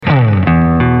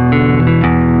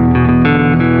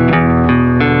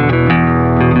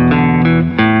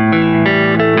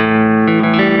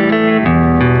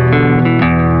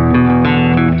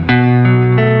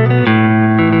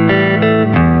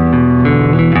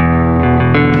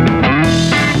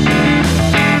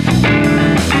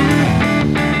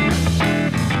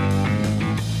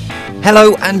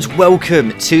Hello and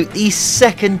welcome to the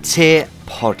Second Tier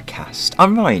Podcast.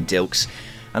 I'm Ryan Dilks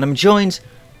and I'm joined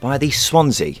by the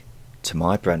Swansea to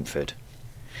my Brentford.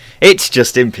 It's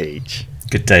Justin Peach.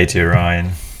 Good day to you,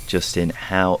 Ryan. Justin,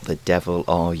 how the devil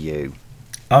are you?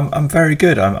 I'm very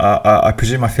good. I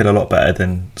presume I feel a lot better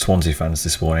than Swansea fans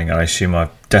this morning. I assume I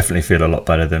definitely feel a lot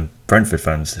better than Brentford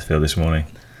fans feel this morning.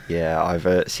 Yeah,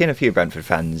 I've seen a few Brentford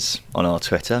fans on our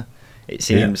Twitter. It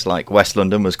seems like West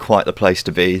London was quite the place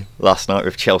to be last night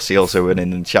with Chelsea also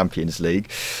winning the Champions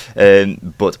League.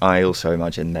 But I also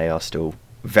imagine they are still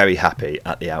very happy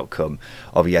at the outcome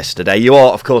of yesterday. You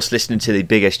are, of course, listening to the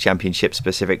biggest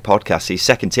championship-specific podcast, the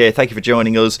Second Tier. Thank you for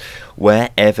joining us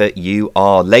wherever you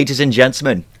are. Ladies and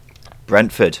gentlemen,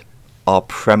 Brentford, our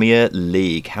Premier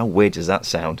League. How weird does that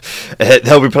sound?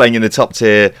 They'll be playing in the top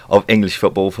tier of English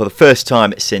football for the first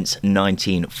time since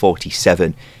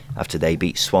 1947. After they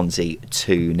beat Swansea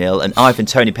 2-0. An Ivan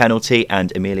Toney penalty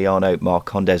and Emiliano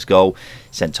Marcondes goal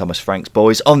sent Thomas Frank's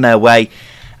boys on their way.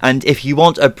 And if you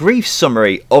want a brief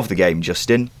summary of the game,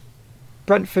 Justin,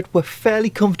 Brentford were fairly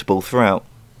comfortable throughout.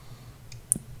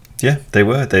 Yeah, they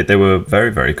were. They were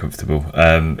very, very comfortable.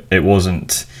 It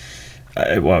wasn't...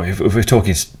 well, if we're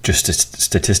talking just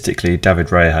statistically, David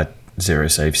Raya had 0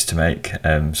 saves to make.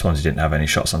 Swansea didn't have any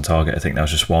shots on target. I think there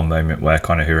was just one moment where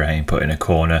Conor Hourihane put in a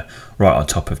corner right on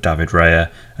top of David Raya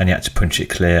and he had to punch it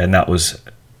clear, and that was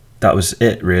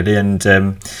it really. And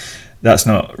that's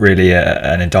not really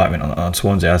an indictment on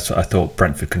Swansea. I thought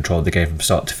Brentford controlled the game from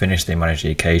start to finish. They managed the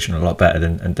occasion a lot better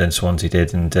than Swansea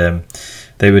did, and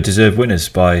they were deserved winners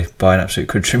by an absolute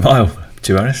country mile,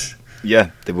 to be honest.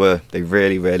 Yeah, they were. They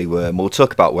really, really were. And we'll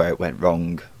talk about where it went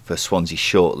wrong for Swansea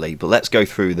shortly, but let's go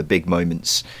through the big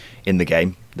moments in the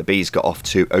game. The Bees got off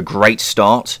to a great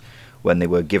start when they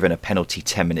were given a penalty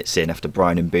 10 minutes in after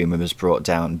Bryan Mbeumo was brought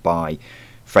down by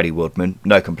Freddie Woodman.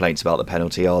 No complaints about the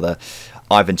penalty, are there?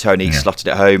 Ivan Toney slotted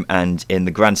it home, and in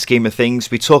the grand scheme of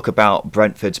things, we talk about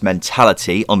Brentford's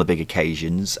mentality on the big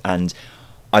occasions, and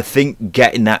I think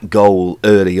getting that goal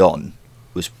early on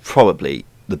was probably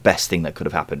the best thing that could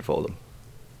have happened for them.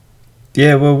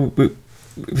 Yeah, well,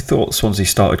 we thought Swansea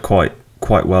started quite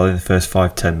well in the first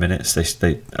 5-10 minutes.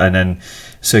 They and then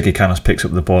Sergei Canos picks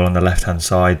up the ball on the left hand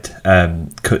side,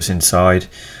 cuts inside,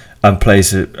 and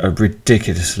plays a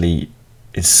ridiculously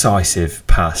incisive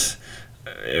pass.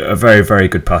 A very, very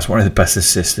good pass. One of the best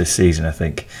assists this season, I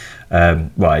think.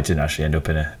 Well, it didn't actually end up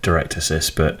in a direct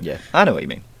assist, but yeah, I know what you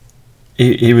mean.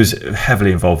 He was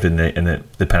heavily involved in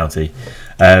the penalty,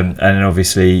 and then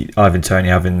obviously Ivan Toney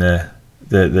having the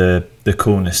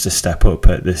coolness to step up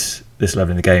at this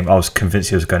level in the game. I was convinced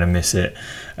he was going to miss it.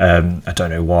 I don't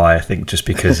know why. I think just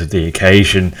because of the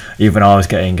occasion. Even I was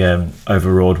getting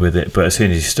overawed with it. But as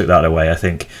soon as he stuck that away, I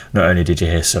think not only did you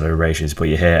hear celebrations, but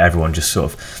you hear everyone just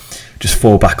sort of just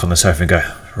fall back on the sofa and go,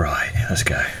 right, let's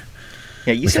go.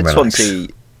 Yeah, you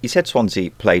said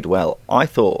Swansea played well. I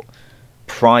thought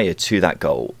prior to that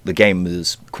goal, the game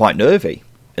was quite nervy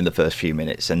in the first few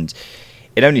minutes, and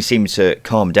it only seemed to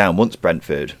calm down once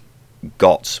Brentford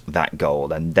got that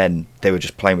goal, and then they were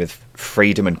just playing with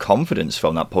freedom and confidence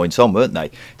from that point on, weren't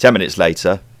they? 10 minutes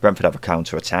later, Brentford have a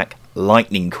counter-attack,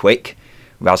 lightning quick.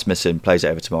 Rasmussen plays it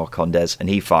over to Marcondes, and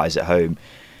he fires it home,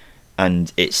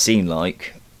 and it seemed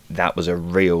like that was a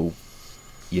real,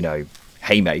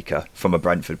 haymaker from a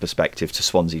Brentford perspective to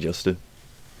Swansea, Justin.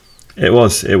 It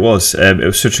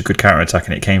was such a good counter-attack,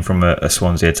 and it came from a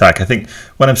Swansea attack. I think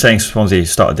when I'm saying Swansea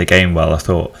started the game well, I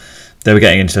thought they were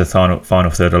getting into the final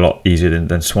third a lot easier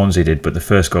than Swansea did, but the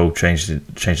first goal changed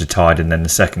the tide, and then the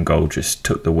second goal just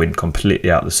took the wind completely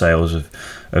out of the sails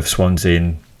of Swansea.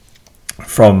 And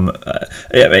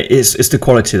it's the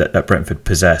quality that Brentford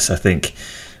possess. I think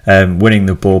winning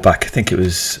the ball back, I think it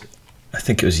was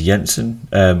Jensen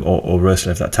or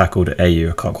Roerslev that tackled AU,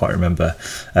 I can't quite remember,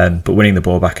 but winning the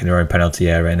ball back in their own penalty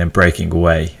area and then breaking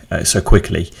away so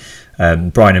quickly.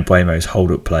 Bryan Mbeumo's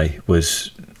hold-up play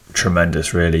was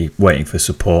tremendous, really, waiting for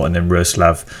support. And then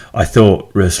I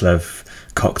thought Roerslev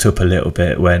cocked up a little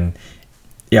bit when,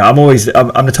 I'm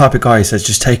the type of guy who says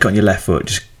just take it on your left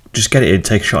foot, just get it in,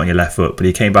 take a shot on your left foot, but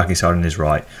he came back inside on his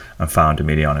right and found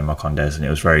Emiliano Marcondes, and it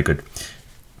was very good,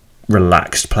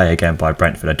 relaxed play again by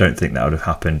Brentford. I don't think that would have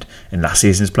happened in last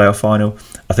season's playoff final.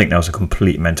 I think that was a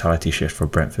complete mentality shift for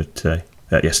Brentford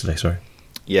yesterday.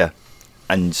 Yeah,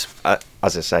 and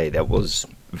as I say, that was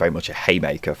very much a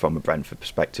haymaker from a Brentford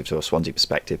perspective to a Swansea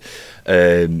perspective.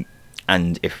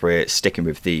 And if we're sticking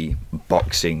with the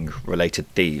boxing related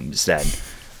themes, then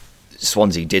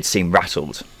Swansea did seem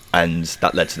rattled, and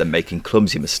that led to them making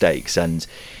clumsy mistakes. And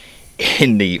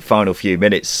in the final few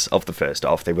minutes of the first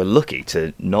half, they were lucky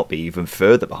to not be even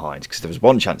further behind, because there was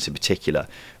one chance in particular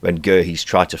when Gurhi's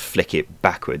tried to flick it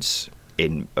backwards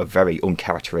in a very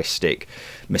uncharacteristic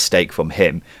mistake from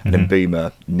him, and then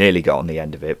Boomer nearly got on the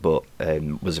end of it, but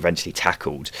was eventually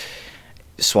tackled.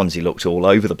 Swansea looked all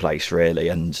over the place, really,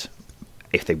 and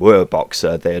if they were a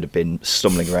boxer, they'd have been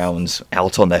stumbling around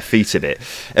out on their feet a bit.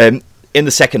 In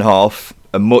the second half,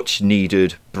 a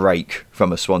much-needed break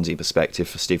from a Swansea perspective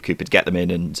for Steve Cooper to get them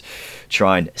in and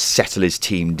try and settle his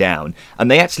team down. And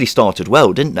they actually started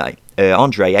well, didn't they?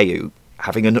 Andre Ayew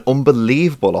having an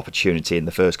unbelievable opportunity in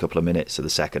the first couple of minutes of the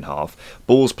second half.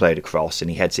 Ball's played across and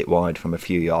he heads it wide from a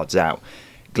few yards out.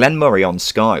 Glenn Murray on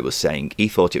Sky was saying he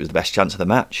thought it was the best chance of the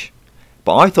match.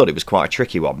 But I thought it was quite a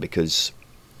tricky one, because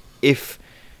if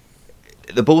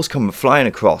the ball's come flying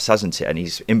across, hasn't it, and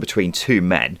he's in between two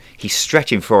men, he's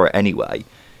stretching for it anyway,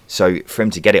 so for him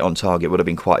to get it on target would have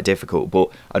been quite difficult. But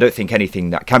I don't think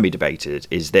anything that can be debated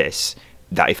is this,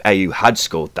 that if Ayew had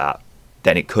scored that,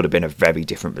 then it could have been a very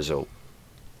different result.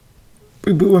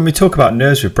 When we talk about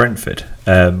nerves with Brentford,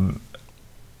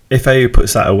 if Ayew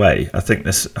puts that away, I think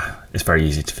it's very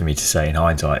easy for me to say in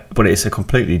hindsight, but it's a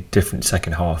completely different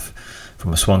second half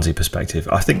from a Swansea perspective.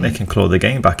 I think they can claw the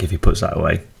game back if he puts that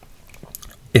away.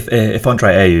 If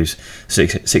Andre Ayew's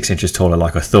 6 inches taller,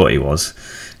 like I thought he was,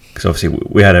 because obviously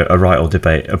we had a right old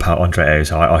debate about Andre Ayew's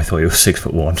height. I thought he was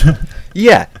 6'1".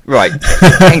 Yeah, right.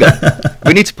 Hang on.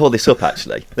 We need to pull this up,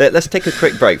 actually. Let's take a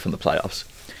quick break from the playoffs.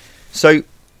 So,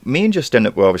 me and Justin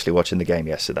were obviously watching the game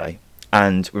yesterday,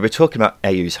 and we were talking about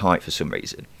Ayew's height for some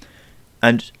reason.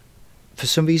 And for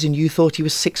some reason, you thought he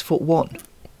was 6'1".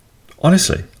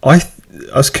 Honestly, I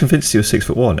was convinced he was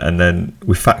 6'1", and then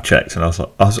we fact checked, and I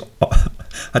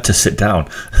had to sit down.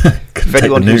 For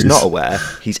anyone who's not aware,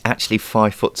 he's actually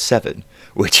 5'7",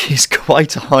 which is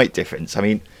quite a height difference. I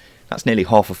mean, that's nearly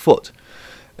half a foot.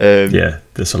 Yeah,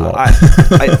 there's a lot.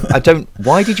 I don't.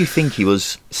 Why did you think he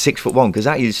was 6'1"? Because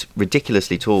that is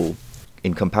ridiculously tall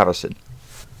in comparison.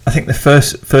 I think the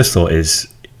first thought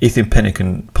is Ethan Pinnock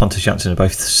and Pontus Jansson are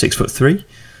both 6'3".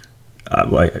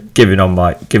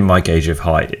 Given my gauge of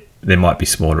height, they might be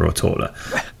smaller or taller.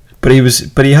 But he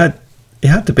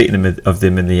had the beating of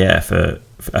them in the air for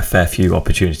a fair few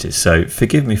opportunities. So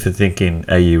forgive me for thinking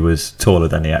Ayew was taller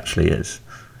than he actually is.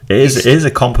 It is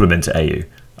a compliment to Ayew,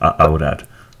 I would add.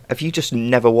 Have you just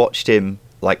never watched him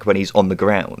like when he's on the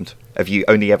ground? Have you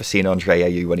only ever seen Andre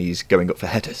Ayew when he's going up for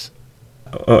headers?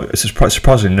 Oh,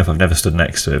 surprisingly enough, I've never stood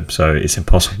next to him, so it's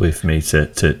impossible for me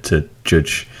to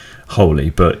judge wholly.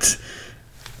 But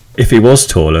if he was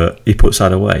taller, he puts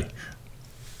that away.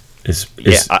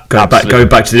 Going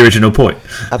back to the original point.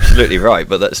 Absolutely right,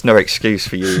 but that's no excuse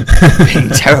for you being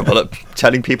terrible at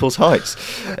telling people's heights.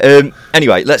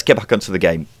 Anyway, let's get back onto the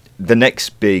game. The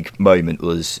next big moment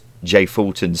was Jay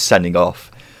Fulton sending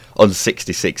off on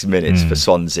 66 minutes for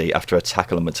Swansea after a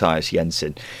tackle on Matthias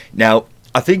Jensen. Now,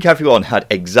 I think everyone had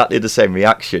exactly the same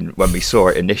reaction when we saw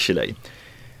it initially.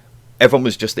 Everyone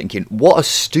was just thinking, what a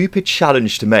stupid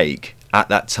challenge to make at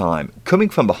that time. Coming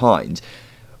from behind,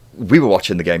 we were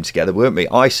watching the game together, weren't we?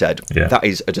 I said, That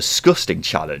is a disgusting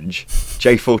challenge.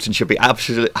 Jay Fulton should be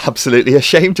absolutely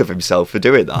ashamed of himself for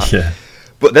doing that. Yeah.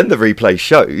 But then the replay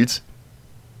showed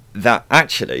that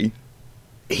actually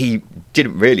he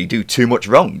didn't really do too much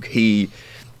wrong. He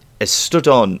stood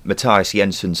on Matthias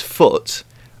Jensen's foot,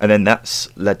 and then that's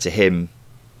led to him,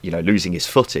 losing his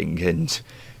footing and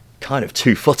kind of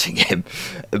two-footing him.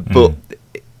 But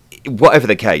whatever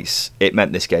the case, it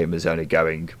meant this game was only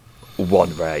going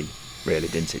one way, really,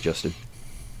 didn't it, Justin?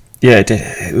 Yeah, it did.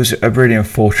 It was a really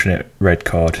unfortunate red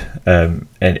card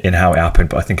in how it happened,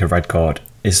 but I think a red card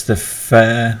is the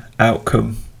fair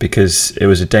outcome because it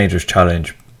was a dangerous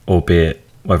challenge, albeit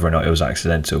whether or not it was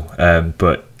accidental.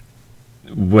 But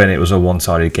when it was a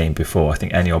one-sided game before, I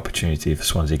think any opportunity for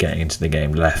Swansea getting into the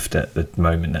game left at the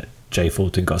moment that Jay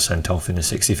Fulton got sent off in the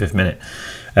 65th minute.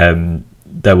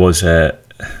 There was a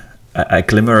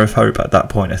glimmer of hope at that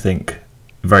point, I think.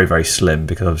 Very, very slim,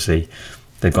 because obviously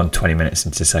they've gone 20 minutes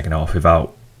into the second half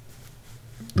without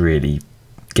really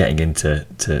getting into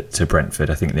to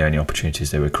Brentford. I think the only opportunities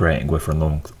they were creating were from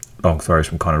long throws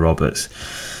from Connor Roberts.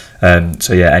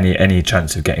 So yeah, any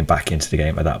chance of getting back into the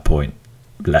game at that point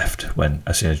left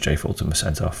as soon as Jay Fulton was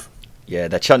sent off. Yeah,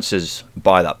 their chances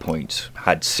by that point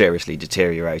had seriously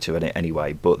deteriorated in it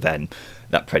anyway, but then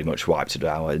that pretty much wiped it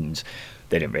out, and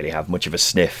they didn't really have much of a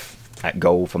sniff at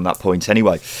goal from that point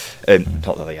anyway.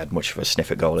 Not that they had much of a sniff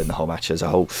at goal in the whole match as a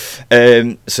whole.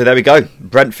 So there we go.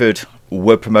 Brentford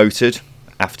were promoted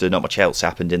after not much else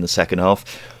happened in the second half.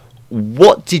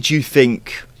 What did you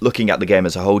think, looking at the game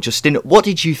as a whole, Justin, what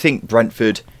did you think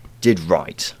Brentford did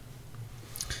right?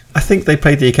 I think they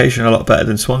played the occasion a lot better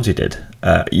than Swansea did.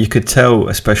 You could tell,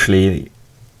 especially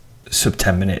sub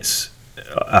 10 minutes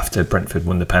after Brentford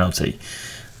won the penalty,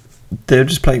 they were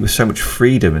just playing with so much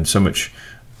freedom and so much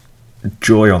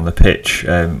joy on the pitch,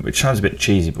 which sounds a bit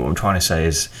cheesy, but what I'm trying to say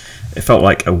is it felt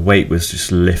like a weight was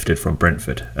just lifted from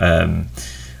Brentford.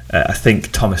 I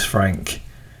think Thomas Frank,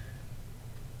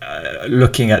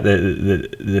 looking at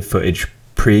the footage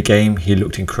pre-game, he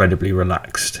looked incredibly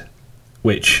relaxed,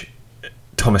 which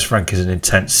Thomas Frank is an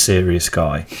intense, serious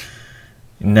guy.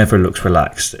 He never looks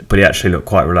relaxed, but he actually looked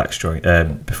quite relaxed during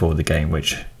before the game,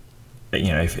 which,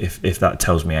 you know, if that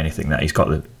tells me anything, that he's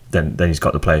got then he's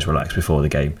got the players relaxed before the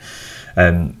game.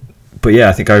 But yeah,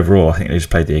 I think overall, I think they just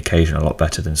played the occasion a lot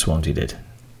better than Swansea did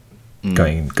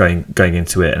going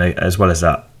into it, and as well as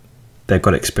that, they've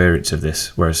got experience of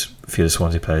this, whereas a few of the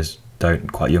Swansea players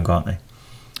don't. Quite young, aren't they?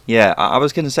 Yeah, I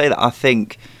was going to say that I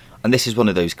think, and this is one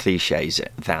of those cliches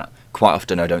that quite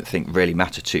often I don't think really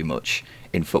matter too much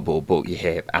in football, but you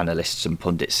hear analysts and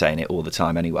pundits saying it all the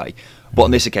time anyway. But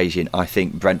on this occasion, I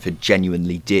think Brentford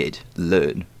genuinely did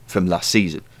learn from last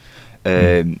season.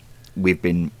 We've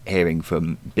been hearing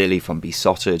from Billy from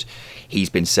Besotted. He's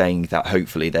been saying that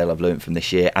hopefully they'll have learned from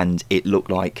this year, and it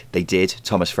looked like they did.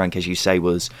 Thomas Frank, as you say,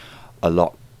 was a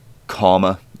lot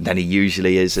calmer than he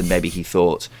usually is, and maybe he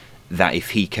thought that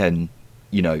if he can,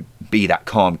 you know, be that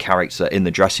calm character in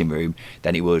the dressing room,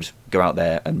 then he would go out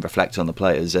there and reflect on the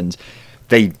players. And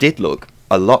they did look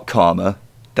a lot calmer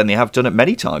than they have done at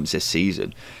many times this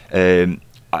season.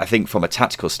 I think from a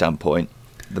tactical standpoint,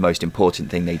 the most important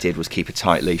thing they did was keep a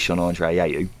tight leash on Andre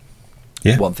Ayew.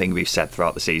 Yeah. One thing we've said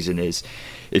throughout the season is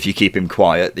if you keep him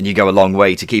quiet, then you go a long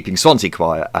way to keeping Swansea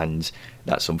quiet, and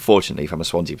that's unfortunately, from a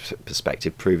Swansea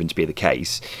perspective, proven to be the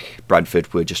case.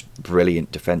 Brentford were just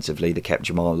brilliant defensively. They kept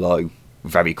Jamal Lowe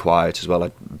very quiet as well.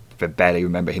 I barely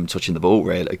remember him touching the ball,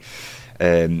 really.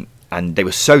 And they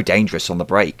were so dangerous on the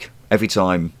break. Every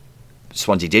time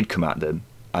Swansea did come at them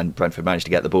and Brentford managed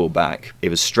to get the ball back, it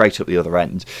was straight up the other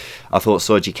end. I thought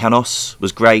Sergi Canos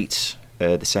was great.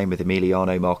 The same with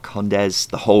Emiliano Marcondes.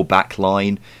 The whole back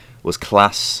line was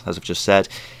class, as I've just said.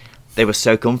 They were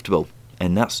so comfortable,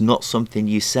 and that's not something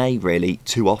you say really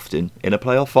too often in a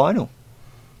playoff final.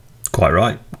 Quite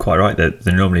right.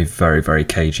 They're normally very, very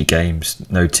cagey games.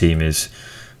 No team is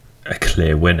a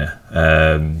clear winner,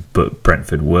 but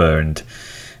Brentford were. And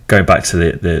going back to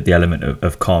the element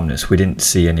of calmness, we didn't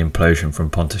see any implosion from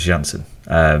Pontus Jansson.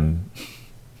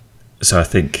 So I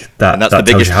think that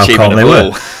tells you how calm they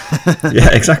were. Yeah,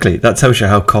 exactly. That tells you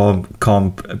how calm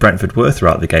Brentford were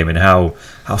throughout the game, and how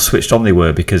switched on they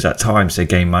were, because at times their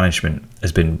game management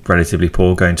has been relatively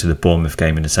poor. Going to the Bournemouth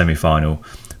game in the semi-final,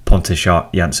 Pontus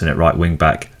Jansson at right wing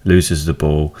back loses the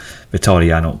ball, Vitaly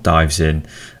Janelt dives in,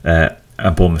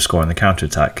 and Bournemouth score on the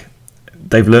counter-attack.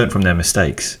 They've learned from their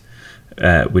mistakes,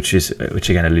 which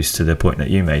again alludes to the point that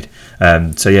you made.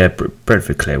 So yeah,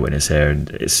 Brentford clear winners here, and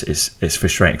it's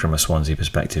frustrating from a Swansea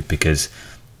perspective because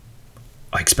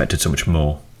I expected so much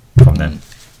more from them.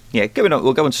 Yeah,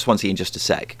 we'll go on to Swansea in just a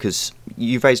sec, because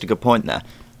you've raised a good point there.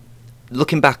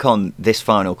 Looking back on this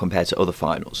final compared to other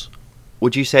finals,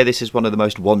 would you say this is one of the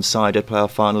most one-sided playoff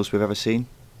finals we've ever seen?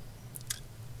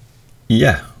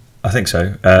 Yeah, I think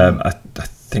so. I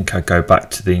think I go back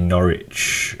to the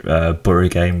Norwich Borough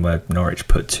game where Norwich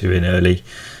put 2 in early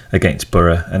against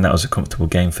Borough, and that was a comfortable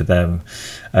game for them.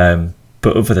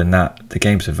 But other than that, the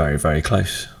games are very, very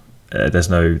close. There's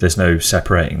no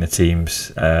separating the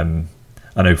teams.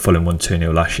 I know Fulham won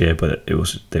 2-0 last year, but it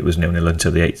was 0-0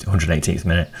 until the 118th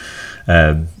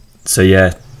minute. So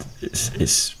yeah,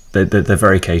 they're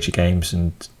very cagey games,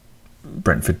 and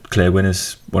Brentford clear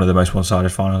winners. One of the most one-sided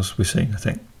finals we've seen, I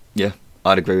think. Yeah,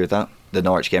 I'd agree with that. The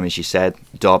Norwich game, as you said,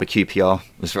 Derby QPR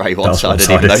was very one-sided,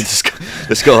 even though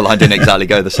the scoreline didn't exactly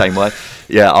go the same way.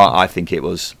 Yeah, I think it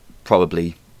was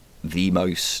probably the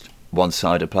most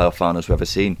one-sided playoff finals we've ever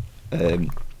seen.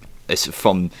 It's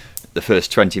from the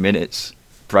first 20 minutes.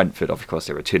 Brentford, of course,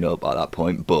 they were 2-0 by that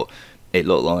point, but it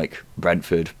looked like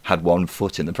Brentford had one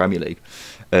foot in the Premier League.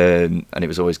 And it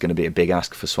was always going to be a big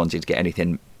ask for Swansea to get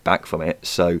anything back from it.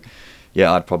 So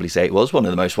yeah, I'd probably say it was one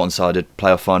of the most one-sided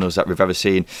playoff finals that we've ever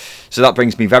seen. So that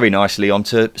brings me very nicely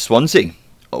onto Swansea.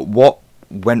 What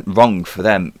went wrong for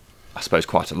them? I suppose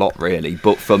quite a lot, really.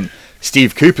 But from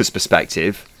Steve Cooper's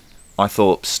perspective, I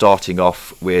thought starting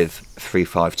off with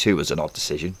 3-5-2 was an odd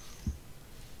decision.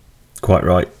 Quite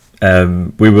right.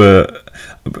 We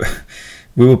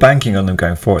were banking on them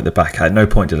going 4 at the back. At no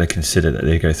point did I consider that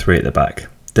they'd go 3 at the back.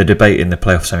 The debate in the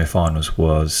playoff semi-finals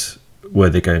was, were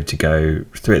they going to go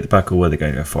 3 at the back or were they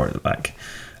going to go 4 at the back?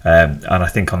 And I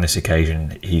think on this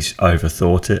occasion he's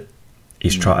overthought it.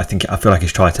 he's tried. I feel like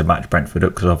he's tried to match Brentford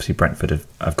up, because obviously Brentford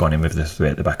have gone in with the 3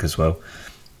 at the back as well,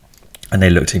 and they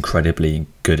looked incredibly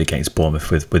good against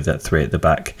Bournemouth with that 3 at the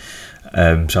back.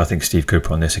 So I think Steve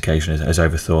Cooper on this occasion has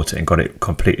overthought it and got it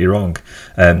completely wrong,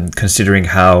 considering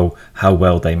how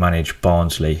well they manage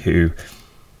Barnsley, who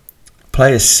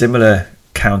play a similar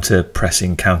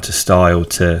counter-pressing, counter-style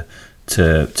to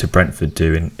Brentford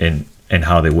do in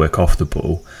how they work off the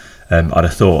ball. I'd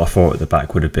have thought a 4 at the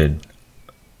back would have been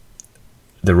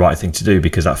the right thing to do,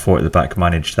 because that 4 at the back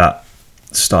managed that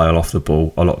style off the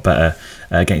ball a lot better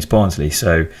against Barnsley.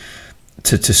 So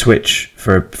to switch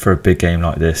for a big game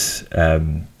like this,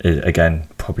 again,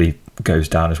 probably goes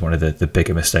down as one of the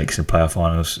bigger mistakes in playoff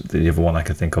finals. The other one I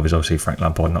can think of is obviously Frank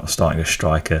Lampard not starting a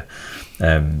striker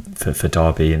for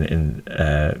Derby in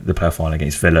the playoff final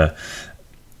against Villa.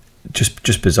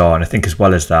 Just bizarre. And I think as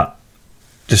well as that,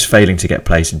 just failing to get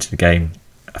plays into the game.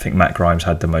 I think Matt Grimes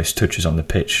had the most touches on the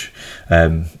pitch,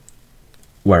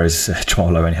 whereas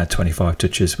Jamal Lowe only had 25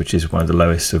 touches, which is one of the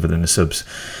lowest other than the subs.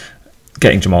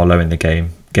 Getting Jamal Lowe in the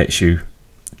game gets you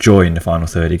joy in the final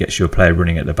third. It gets you a player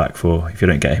running at the back four. If you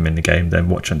don't get him in the game, then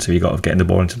what chance have you got of getting the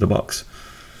ball into the box?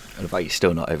 And about you're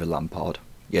still not over Lampard.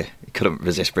 Yeah, you couldn't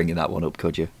resist bringing that one up,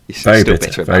 could you? You're very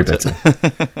bitter about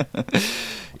it.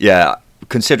 Yeah,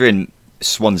 considering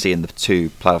Swansea in the 2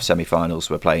 playoff semi-finals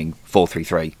were playing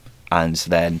 4-3-3, and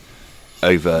then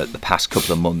over the past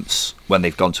couple of months when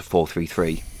they've gone to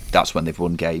 4-3-3, that's when they've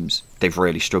won games. They've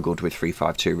really struggled with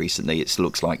 3-5-2 recently. It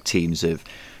looks like teams have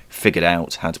figured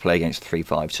out how to play against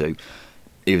 3-5-2.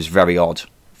 It was very odd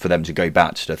for them to go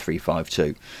back to the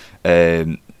 3-5-2.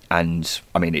 And,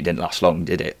 I mean, it didn't last long,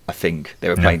 did it? I think they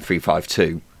were playing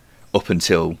 3-5-2 up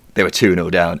until they were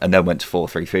 2-0 down and then went to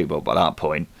 4-3-3. But by that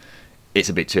point, it's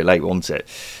a bit too late, wasn't it?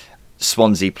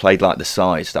 Swansea played like the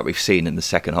side that we've seen in the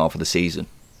second half of the season,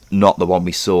 not the one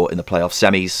we saw in the playoff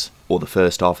semis or the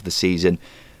first half of the season.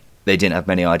 They didn't have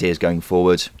many ideas going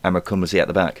forward. Amra Kumasi at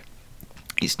the back.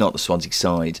 It's not the Swansea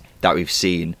side that we've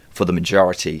seen for the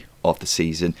majority of the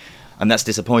season. And that's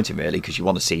disappointing, really, because you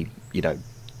want to see, you know,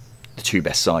 the 2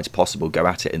 best sides possible go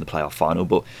at it in the playoff final.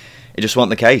 But it just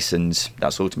wasn't the case, and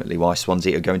that's ultimately why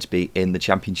Swansea are going to be in the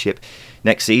Championship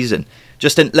next season.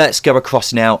 Justin, let's go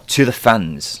across now to the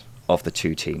fans of the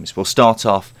 2 teams. We'll start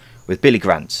off with Billy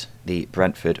Grant, the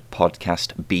Brentford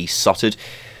podcast Besotted.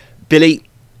 Billy,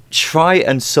 try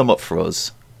and sum up for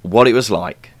us what it was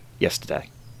like yesterday.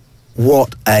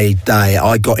 What a day.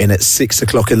 I got in at 6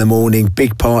 o'clock in the morning,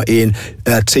 big party in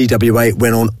TW8,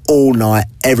 went on all night.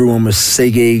 Everyone was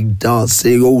singing,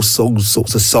 dancing, all sorts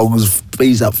of songs,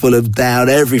 Bees Up Full of Down,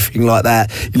 everything like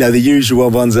that. You know, the usual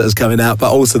ones that was coming out,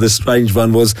 but also the strange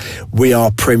one was We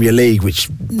Are Premier League, which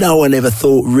no one ever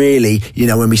thought really, you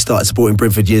know, when we started supporting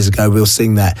Brentford years ago, we'll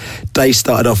sing that. Day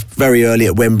started off very early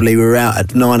at Wembley. We were out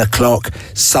at 9 o'clock.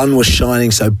 Sun was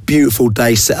shining, so beautiful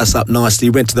day, set us up nicely.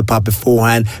 Went to the pub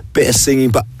beforehand, bit of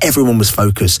singing, but everyone was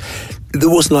focused. There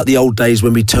wasn't like the old days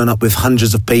when we turn up with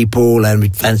hundreds of people and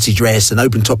with fancy dress and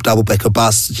open top double-decker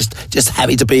bus, just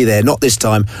happy to be there. Not this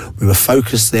time. We were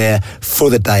focused there for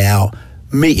the day out.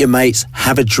 Meet your mates,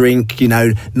 have a drink, you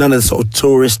know, none of the sort of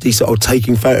touristy sort of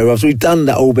taking photographs. We've done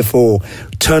that all before.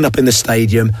 Turned up in the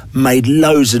stadium, made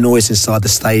loads of noise inside the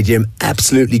stadium,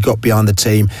 absolutely got behind the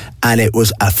team, and it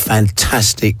was a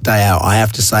fantastic day out. I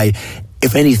have to say,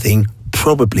 if anything,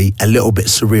 probably a little bit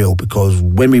surreal, because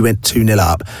when we went 2-0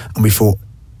 up and we thought,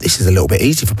 this is a little bit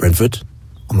easy for Brentford,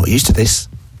 I'm not used to this.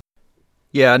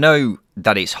 Yeah, I know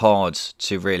that it's hard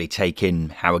to really take in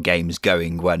how a game's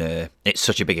going when it's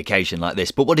such a big occasion like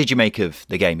this, but what did you make of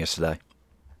the game yesterday?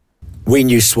 We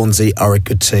knew Swansea are a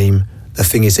good team. The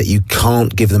thing is that you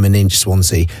can't give them an inch,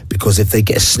 Swansea, because if they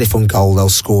get a sniff on goal, they'll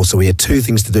score. So we had 2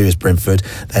 things to do as Brentford.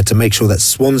 They had to make sure that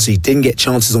Swansea didn't get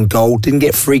chances on goal, didn't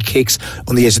get free kicks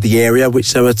on the edge of the area,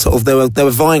 which they were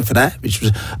vying for that.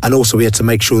 And also we had to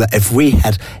make sure that if we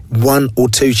had 1 or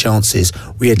 2 chances,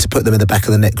 we had to put them in the back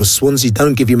of the net, because Swansea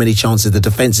don't give you many chances. The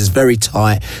defence is very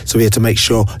tight, so we had to make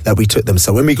sure that we took them.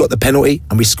 So when we got the penalty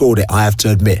and we scored it, I have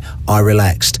to admit, I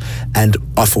relaxed. And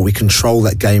I thought we controlled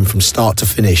that game from start to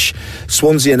finish.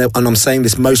 Swansea, and I'm saying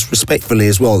this most respectfully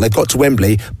as well, they've got to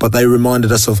Wembley, but they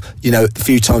reminded us of, you know, the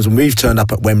few times when we've turned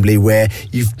up at Wembley where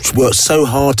you've worked so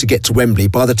hard to get to Wembley.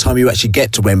 By the time you actually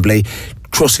get to Wembley,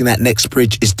 crossing that next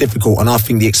bridge is difficult. And I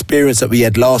think the experience that we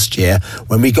had last year,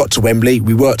 when we got to Wembley,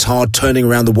 we worked hard turning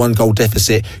around the 1-goal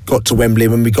deficit, got to Wembley.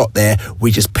 When we got there,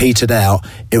 we just petered out.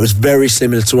 It was very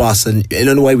similar to us, and in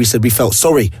a way we said we felt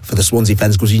sorry for the Swansea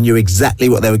fans, because you knew exactly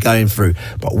what they were going through,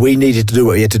 but we needed to do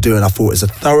what we had to do, and I thought it was a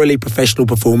thoroughly professional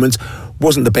performance.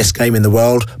 Wasn't the best game in the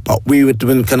world, but we were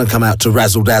going to come out to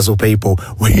razzle-dazzle people.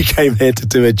 We came there to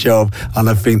do a job, and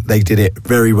I think they did it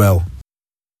very well.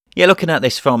 Yeah, looking at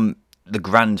this from the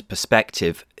grand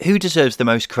perspective, who deserves the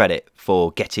most credit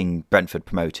for getting Brentford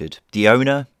promoted? The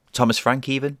owner? Thomas Frank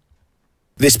even?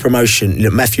 This promotion,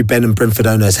 Matthew Benham, Brentford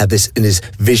owner, has had this in his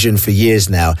vision for years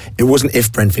now. It wasn't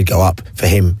if Brentford go up for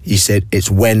him. He said it's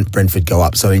when Brentford go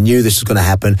up. So he knew this was going to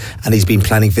happen, and he's been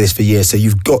planning for this for years. So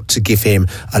you've got to give him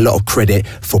a lot of credit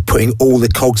for putting all the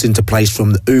cogs into place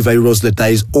from the Uwe Rosler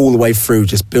days all the way through,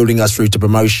 just building us through to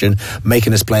promotion,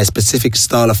 making us play a specific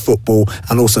style of football,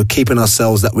 and also keeping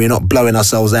ourselves that we're not blowing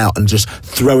ourselves out and just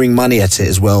throwing money at it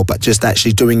as well, but just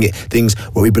actually doing it things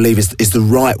what we believe is the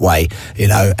right way,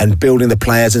 and building the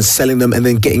players and selling them and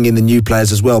then getting in the new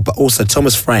players as well. But also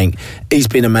Thomas Frank, he's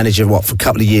been a manager for a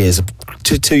couple of years,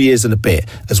 two years and a bit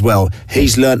as well.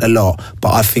 He's learnt a lot,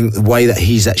 but I think the way that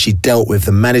he's actually dealt with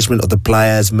the management of the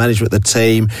players, management of the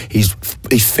team, he's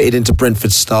fitted into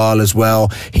Brentford's style as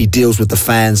well. He deals with the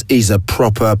fans. He's a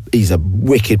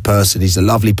wicked person. He's a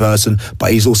lovely person,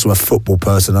 but he's also a football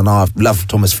person, and I love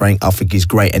Thomas Frank. I think he's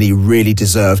great, and he really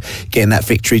deserved getting that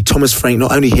victory. Thomas Frank,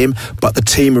 not only him, but the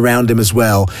team around him as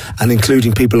well, and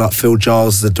including people like Phil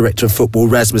Giles, the director of football,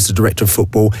 Rasmus, the director of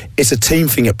football. It's a team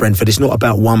thing at Brentford. It's not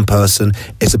about one person.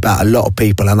 It's about a lot of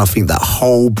people, and I think that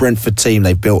whole Brentford team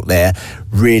they've built there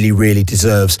really, really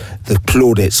deserves the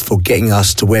plaudits for getting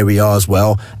us to where we are as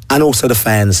well, and also the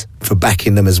fans for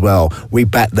backing them as well. We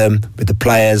back them with the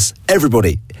players,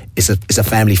 everybody. It's a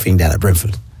family thing down at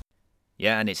Brentford.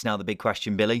 Yeah, and it's now the big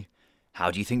question, Billy. How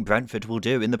do you think Brentford will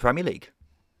do in the Premier League?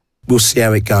 We'll see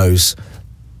how it goes.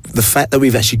 The fact that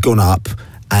we've actually gone up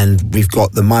and we've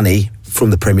got the money from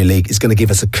the Premier League is going to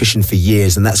give us a cushion for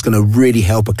years, and that's going to really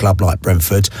help a club like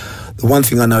Brentford. The one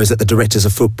thing I know is that the directors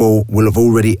of football will have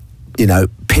already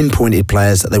pinpointed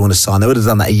players that they want to sign. They would have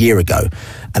done that a year ago,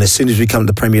 and as soon as we come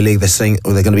to the Premier League, they're saying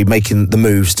they're going to be making the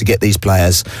moves to get these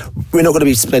players. We're not going to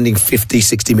be spending 50,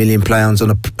 60 million pounds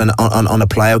on a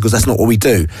player, because that's not what we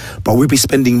do, but we'll be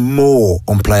spending more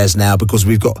on players now because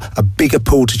we've got a bigger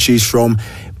pool to choose from,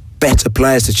 better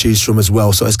players to choose from as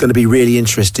well. So it's going to be really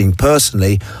interesting.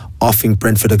 Personally, I think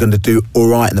Brentford are going to do all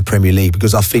right in the Premier League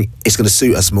because I think it's going to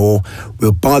suit us more.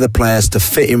 We'll buy the players to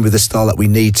fit in with the style that we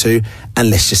need to,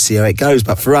 and let's just see how it goes.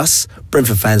 But for us,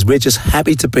 Brentford fans, we're just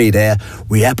happy to be there.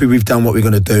 We're happy we've done what we're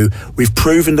going to do. We've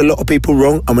proven a lot of people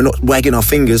wrong, and we're not wagging our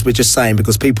fingers. We're just saying,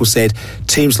 because people said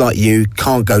teams like you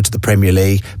can't go to the Premier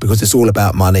League because it's all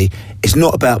about money. It's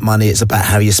not about money, it's about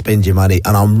how you spend your money.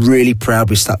 And I'm really proud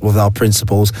we stuck with our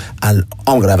principles, and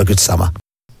I'm going to have a good summer.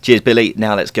 Cheers, Billy.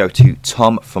 Now let's go to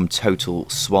Tom from Total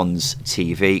Swans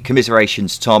TV.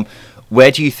 Commiserations, Tom. Where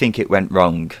do you think it went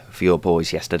wrong for your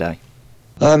boys yesterday?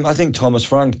 I think Thomas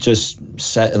Frank just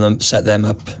set them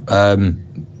up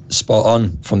spot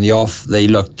on from the off. They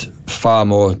looked far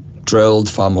more drilled,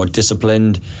 far more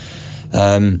disciplined.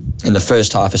 In the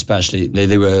first half especially,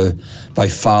 they were by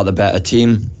far the better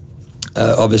team.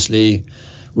 Obviously,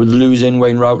 with losing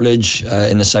Wayne Routledge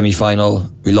in the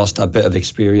semi-final, we lost that bit of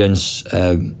experience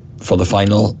for the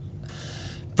final.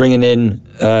 Bringing in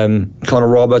Connor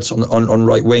Roberts on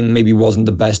right wing maybe wasn't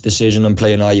the best decision, and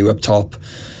playing Ayew up top.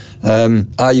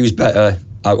 Ayew's better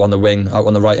out on the wing, out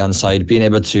on the right-hand side, being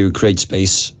able to create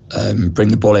space, bring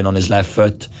the ball in on his left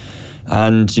foot,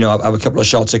 and have a couple of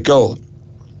shots at goal.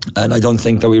 And I don't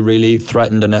think that we really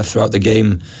threatened enough throughout the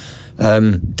game.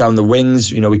 Down the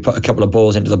wings, we put a couple of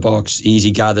balls into the box, easy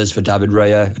gathers for David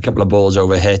Raya, a couple of balls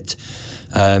over hit.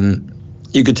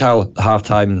 You could tell at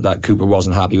half-time that Cooper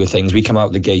wasn't happy with things. We come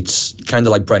out the gates kind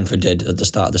of like Brentford did at the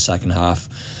start of the second half,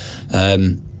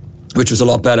 which was a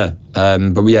lot better.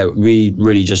 But we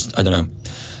really just, I don't know.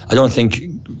 I don't think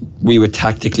we were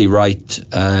tactically right,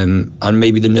 and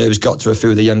maybe the nerves got to a few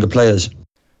of the younger players.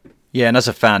 Yeah, and as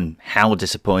a fan, how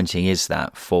disappointing is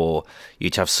that for you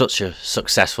to have such a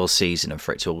successful season and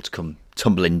for it to all to come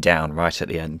tumbling down right at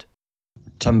the end?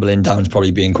 Tumbling down is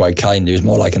probably being quite kind. It was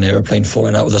more like an aeroplane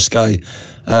falling out of the sky.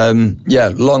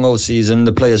 Long old season.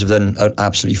 The players have done an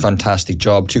absolutely fantastic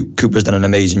job. Cooper's done an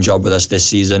amazing job with us this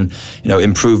season.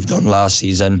 Improved on last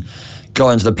season.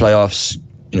 Got into the playoffs,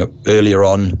 earlier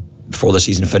on, before the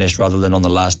season finished, rather than on the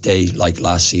last day like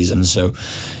last season. So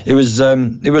it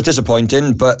was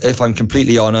disappointing, but if I'm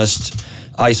completely honest,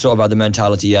 I sort of had the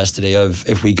mentality yesterday of,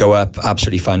 if we go up,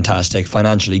 absolutely fantastic,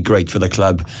 financially great for the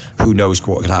club, who knows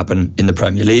what could happen in the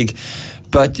Premier League.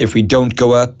 But if we don't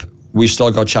go up, we've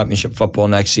still got Championship football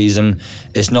next season.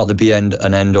 It's not the be end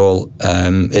and end all.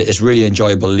 It's really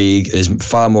enjoyable league. There's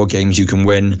far more games you can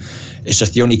win. It's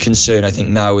just the only concern I think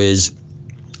now is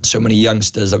so many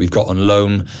youngsters that we've got on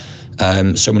loan.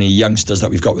 so many youngsters that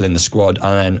we've got within the squad,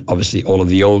 and then obviously all of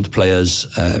the old players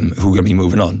who are going to be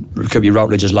moving on. It could be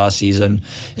Routledge's last season.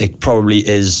 It probably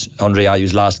is Andre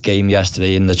Ayew's last game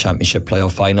yesterday in the Championship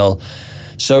playoff final.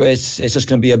 So it's just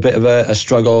going to be a bit of a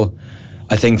struggle,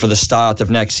 I think, for the start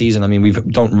of next season. I mean, we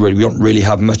don't really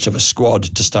have much of a squad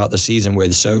to start the season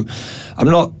with, so I'm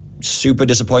not super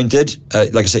disappointed.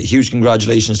 Like I said, huge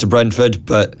congratulations to Brentford,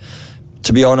 but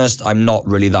to be honest, I'm not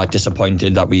really that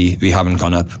disappointed that we haven't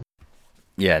gone up.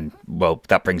 Yeah, well,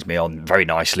 that brings me on very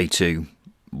nicely to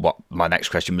what my next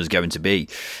question was going to be.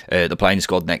 The playing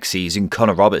squad next season,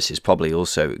 Connor Roberts is probably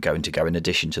also going to go in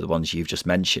addition to the ones you've just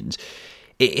mentioned.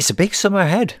 It's a big summer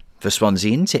ahead for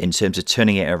Swansea in terms of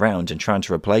turning it around and trying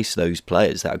to replace those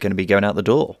players that are going to be going out the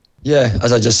door. Yeah,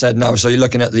 as I just said now, so you're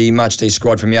looking at the matchday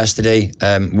squad from yesterday.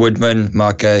 Woodman,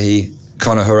 Mark Gurhey,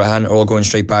 Conor Hourihane are all going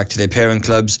straight back to their parent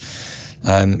clubs.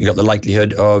 You got the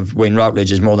likelihood of Wayne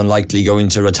Routledge is more than likely going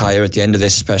to retire at the end of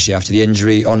this, especially after the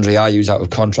injury. Andre Ayew's out of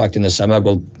contract in the summer,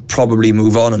 will probably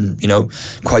move on and,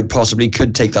 quite possibly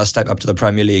could take that step up to the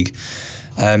Premier League.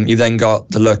 You've then got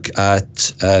the look at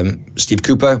Steve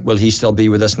Cooper. Will he still be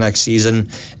with us next season?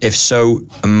 If so,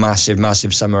 a massive,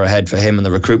 massive summer ahead for him and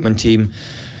the recruitment team.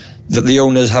 That the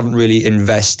owners haven't really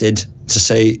invested, to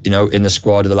say, in the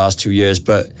squad of the last 2 years,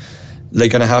 but they're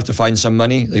going to have to find some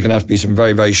money. They're going to have to be some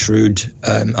very, very shrewd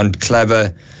and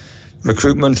clever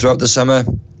recruitment throughout the summer.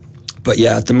 But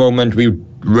yeah, at the moment, we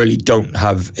really don't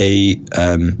have a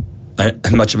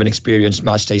much of an experienced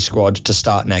matchday squad to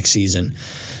start next season.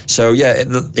 So yeah,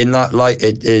 in that light,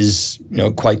 it is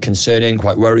quite concerning,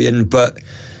 quite worrying. But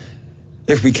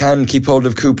if we can keep hold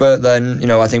of Cooper, then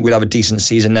I think we'll have a decent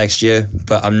season next year.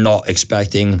 But I'm not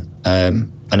expecting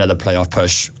another playoff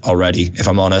push already, if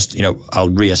I'm honest. I'll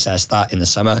reassess that in the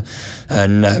summer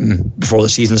and before the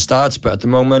season starts. But at the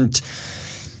moment,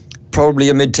 probably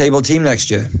a mid-table team next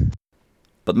year.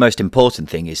 But the most important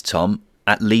thing is, Tom,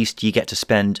 at least you get to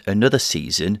spend another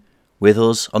season with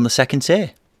us on the second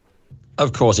tier.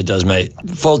 Of course it does, mate.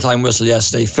 Full-time whistle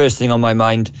yesterday. First thing on my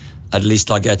mind, at least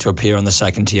I'll get to appear on the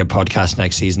second tier podcast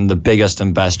next season, the biggest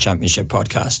and best Championship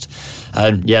podcast.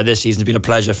 And yeah, this season's been a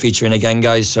pleasure featuring again,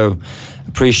 guys. So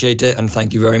appreciate it and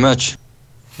thank you very much.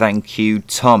 Thank you,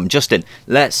 Tom. Justin,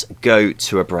 let's go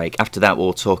to a break. After that,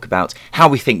 we'll talk about how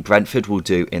we think Brentford will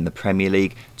do in the Premier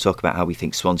League, talk about how we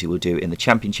think Swansea will do in the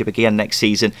Championship again next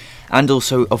season, and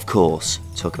also, of course,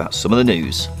 talk about some of the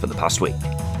news for the past week.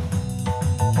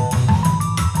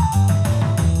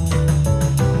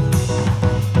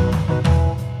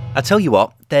 I tell you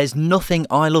what, there's nothing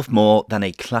I love more than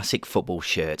a classic football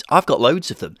shirt. I've got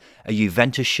loads of them. A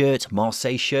Juventus shirt,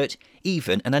 Marseille shirt,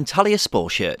 even an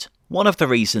Antalyaspor shirt. One of the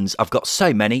reasons I've got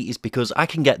so many is because I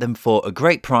can get them for a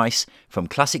great price from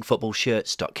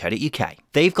classicfootballshirts.co.uk.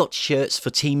 They've got shirts for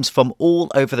teams from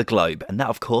all over the globe, and that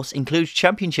of course includes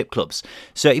Championship clubs.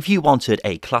 So if you wanted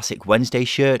a classic Wednesday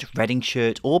shirt, Reading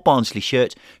shirt or Barnsley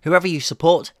shirt, whoever you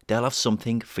support, they'll have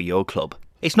something for your club.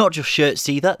 It's not just shirts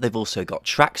either, they've also got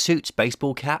tracksuits,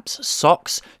 baseball caps,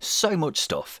 socks, so much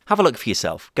stuff. Have a look for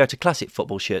yourself. Go to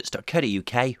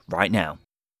classicfootballshirts.co.uk right now.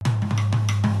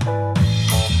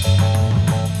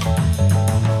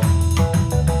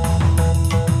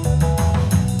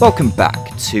 Welcome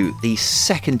back to the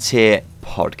second tier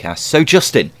podcast. So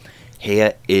Justin,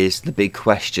 here is the big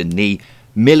question, the $1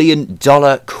 million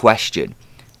question.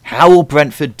 How will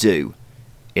Brentford do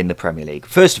in the Premier League?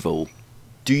 First of all,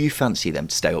 do you fancy them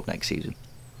to stay up next season?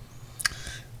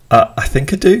 I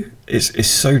think I do. It's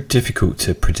so difficult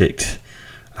to predict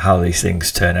how these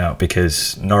things turn out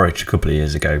because Norwich a couple of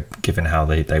years ago, given how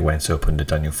they went up under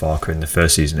Daniel Farke in the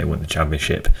first season they won the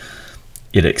Championship,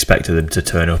 you'd expected them to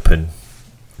turn up and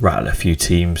rattle a few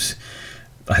teams.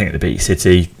 I think they beat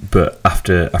City, but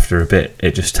after a bit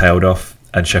it just tailed off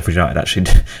and Sheffield United actually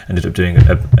ended up doing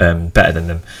better than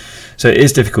them. So it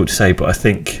is difficult to say, but I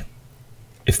think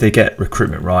if they get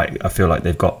recruitment right, I feel like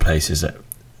they've got positions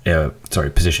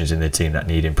in their team that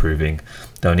need improving.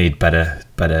 They'll need better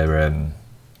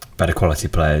quality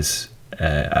players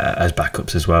as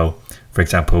backups as well. For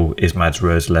example, is Mads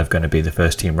Roerslev going to be the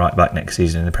first team right back next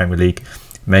season in the Premier League?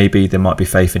 Maybe there might be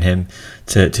faith in him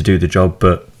to do the job,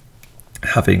 but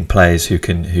having players who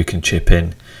can chip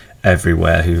in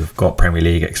everywhere, who've got Premier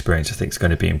League experience, I think is going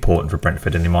to be important for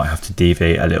Brentford, and they might have to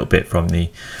deviate a little bit from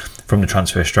the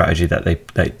transfer strategy that they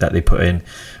put in.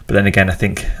 But then again, I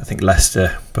think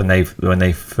Leicester, when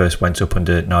they first went up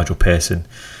under Nigel Pearson,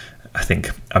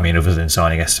 other than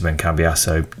signing Esteban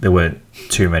Cambiasso, there weren't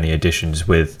too many additions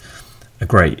with a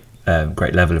great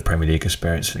level of Premier League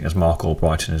experience. I think there's Mark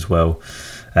Albrighton as well,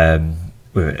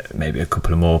 maybe a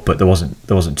couple of more, but there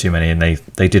wasn't too many, and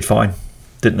they did fine.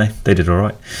 didn't they? They did all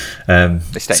right.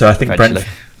 So I think Brentford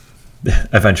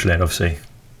eventually, and obviously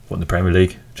won the Premier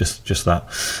League. Just that.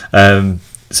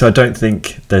 So I don't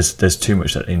think there's too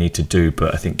much that they need to do,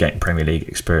 but I think getting Premier League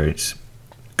experience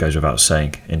goes without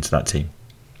saying into that team.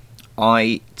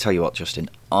 I tell you what, Justin,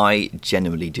 I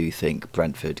genuinely do think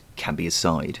Brentford can be a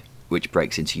side which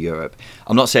breaks into Europe.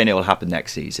 I'm not saying it will happen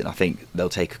next season. I think they'll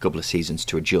take a couple of seasons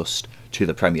to adjust to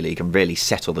the Premier League and really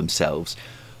settle themselves.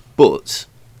 But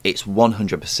it's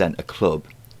 100% a club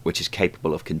which is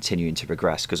capable of continuing to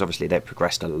progress, because obviously they've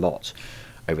progressed a lot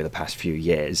over the past few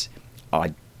years.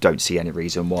 I don't see any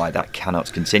reason why that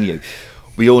cannot continue.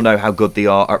 We all know how good they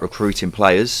are at recruiting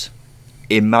players.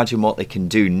 Imagine what they can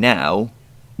do now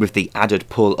with the added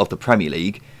pull of the Premier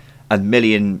League and £1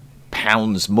 million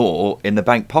more in the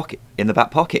back pocket.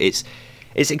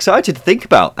 It's exciting to think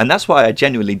about, and that's why I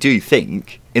genuinely do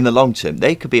think in the long term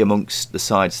they could be amongst the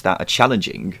sides that are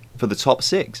challenging for the top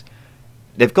 6.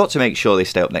 They've got to make sure they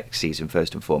stay up next season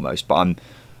first and foremost, but I'm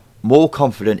more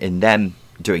confident in them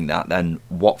doing that than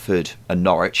Watford and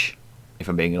Norwich, if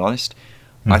I'm being honest.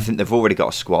 I think they've already got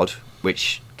a squad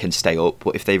which can stay up,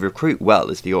 but if they recruit well,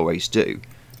 as they always do,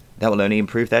 that will only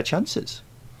improve their chances.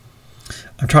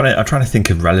 I'm trying to think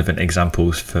of relevant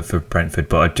examples for Brentford,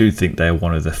 but I do think they're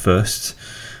one of the first,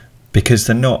 because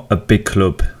they're not a big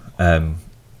club,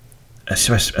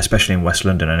 especially in West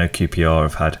London. I know QPR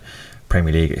have had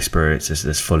Premier League experience.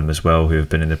 There's Fulham as well, who have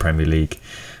been in the Premier League,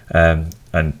 and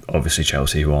obviously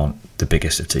Chelsea, who aren't the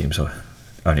biggest of teams, or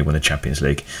only won the Champions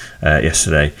League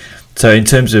yesterday. So in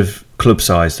terms of club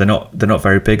size, they're not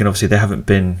very big, and obviously they haven't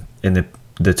been in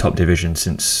the top division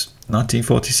since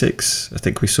 1946. I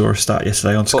think we saw a stat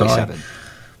yesterday on Sky.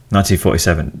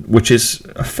 1947, which is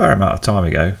a fair amount of time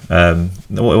ago.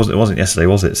 It wasn't yesterday,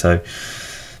 was it? So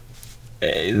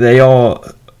they are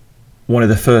one of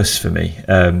the first for me,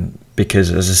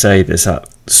 because, as I say, there's that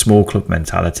small club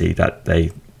mentality that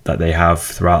they have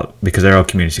throughout, because they're a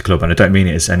community club, and I don't mean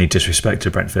it as any disrespect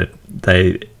to Brentford.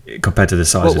 They, compared to the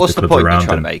size of the clubs around them. What's the point you're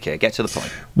trying to make here? Get to the point.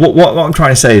 What I'm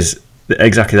trying to say is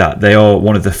exactly that. They are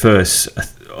one of the first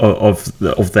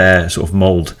of their sort of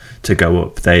mould to go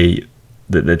up.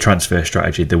 The transfer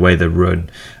strategy, the way they run,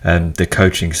 the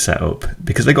coaching setup,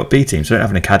 because they got B teams. They don't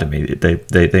have an academy.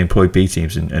 They employ B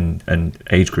teams and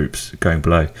age groups going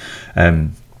below.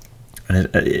 And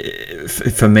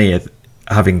for me,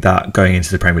 having that going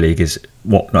into the Premier League is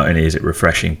what, not only is it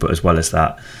refreshing, but as well as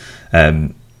that,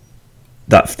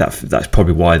 that's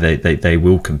probably why they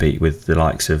will compete with the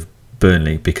likes of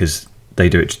Burnley, because they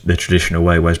do it the traditional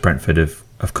way, whereas Brentford have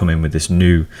come in with this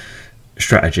new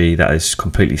strategy that has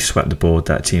completely swept the board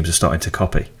that teams are starting to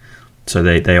copy. So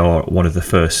they are one of the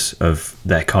first of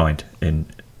their kind in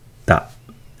that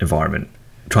environment.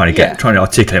 Trying to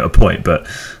articulate a point, but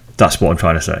that's what I'm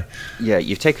trying to say. Yeah,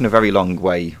 you've taken a very long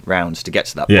way round to get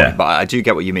to that point, but I do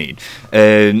get what you mean.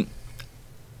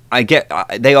 I get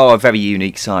they are a very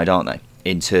unique side, aren't they,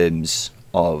 in terms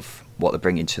of what they're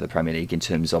bringing to the Premier League, in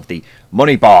terms of the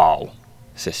Moneyball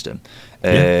system.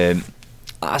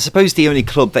 I suppose the only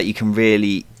club that you can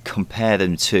really compare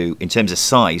them to in terms of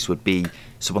size would be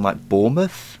someone like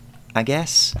Bournemouth, I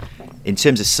guess, in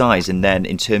terms of size, and then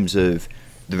in terms of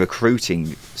the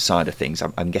recruiting side of things,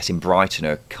 I'm guessing Brighton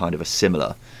are kind of a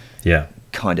similar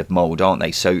kind of mould, aren't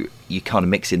they? So you kind of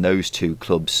mix in those two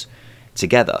clubs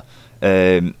together.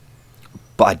 But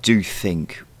I do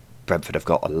think Brentford have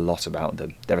got a lot about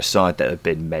them. They're a side that have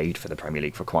been made for the Premier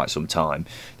League for quite some time.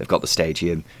 They've got the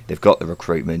stadium, they've got the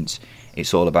recruitment.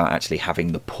 It's all about actually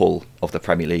having the pull of the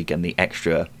Premier League and the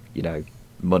extra,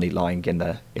 money lying in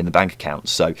the bank account.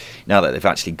 So now that they've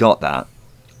actually got that,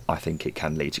 I think it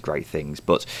can lead to great things.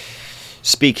 But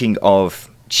speaking of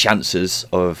chances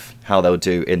of how they'll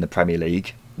do in the Premier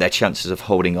League, their chances of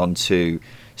holding on to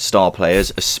star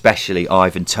players, especially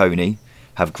Ivan Toney,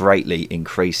 have greatly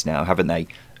increased now, haven't they?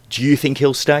 Do you think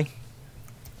he'll stay?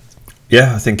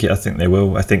 Yeah, I think they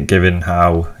will. I think given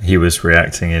how he was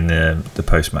reacting in the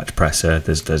post-match presser,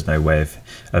 there's no way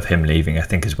of him leaving. I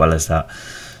think as well as that,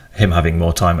 him having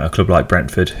more time at a club like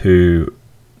Brentford, who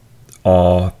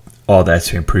are there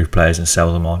to improve players and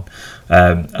sell them on,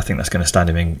 I think that's going to stand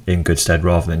him in good stead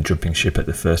rather than jumping ship at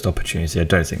the first opportunity. I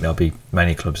don't think there'll be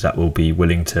many clubs that will be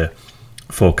willing to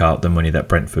fork out the money that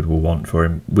Brentford will want for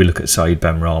him. We look at Saeed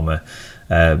Benrahma.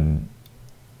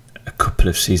 A couple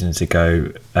of seasons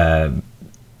ago, I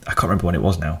can't remember when it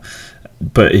was now,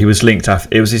 but he was linked after,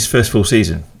 it was his first full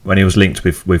season when he was linked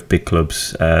with big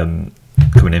clubs coming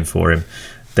in for him.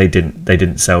 They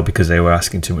didn't sell because they were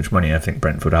asking too much money. I think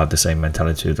Brentford had the same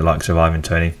mentality with the likes of Ivan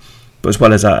Toney, but as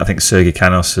well as that, I think Sergi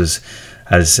Canos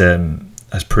has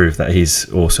has proved that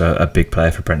he's also a big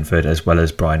player for Brentford, as well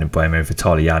as Bryan Mbeumo.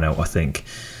 Vitaliano,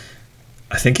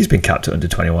 I think he's been capped at under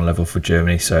 21 level for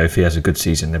Germany. So if he has a good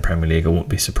season in the Premier League, I wouldn't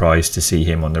be surprised to see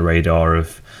him on the radar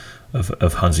of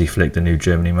Hansi Flick, the new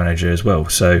Germany manager, as well.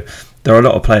 So there are a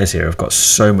lot of players here who've got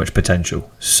so much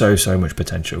potential, so much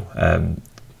potential. So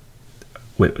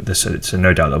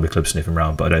no doubt there'll be clubs sniffing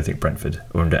around, but I don't think Brentford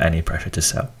are under any pressure to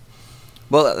sell.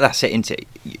 Well, that's it, isn't it?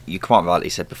 You quite rightly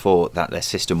said before that their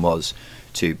system was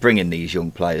to bring in these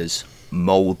young players,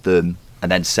 mould them, and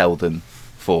then sell them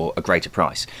for a greater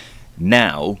price.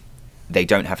 Now, they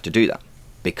don't have to do that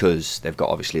because they've got,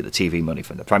 obviously, the TV money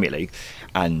from the Premier League.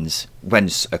 And when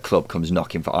a club comes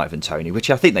knocking for Ivan Toney, which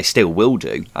I think they still will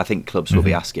do, I think clubs will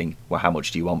be asking, well, how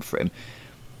much do you want for him?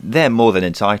 They're more than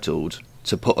entitled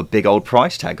to put a big old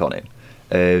price tag on him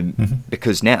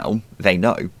because now they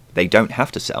know they don't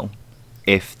have to sell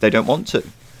if they don't want to.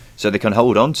 So they can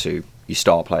hold on to your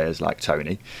star players like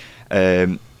Toney.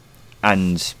 And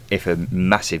if a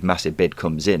massive bid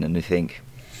comes in and they think,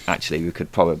 actually, we've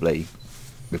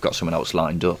got someone else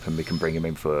lined up and we can bring him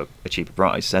in for a cheaper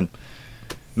price, then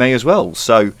may as well.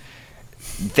 So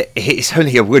it's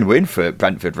only a win-win for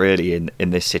Brentford, really, in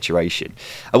this situation.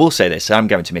 I will say this, I'm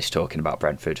going to miss talking about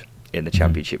Brentford in the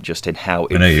Championship, just in how how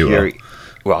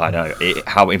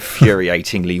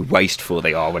infuriatingly wasteful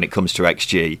they are when it comes to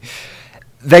XG.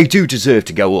 They do deserve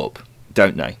to go up,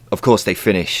 don't they? Of course, they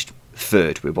finished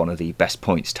third with one of the best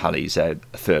points tallies a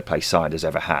third place side has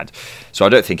ever had. So I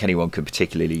don't think anyone can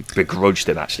particularly begrudge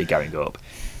them actually going up.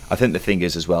 I think the thing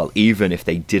is as well, even if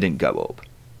they didn't go up,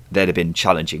 they'd have been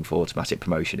challenging for automatic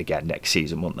promotion again next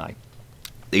season, wouldn't they?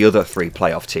 The other three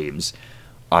playoff teams,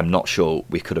 I'm not sure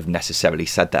we could have necessarily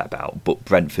said that about, but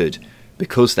Brentford,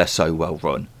 because they're so well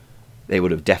run, they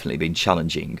would have definitely been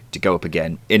challenging to go up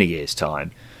again in a year's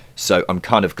time. So I'm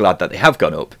kind of glad that they have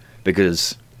gone up,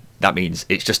 because that means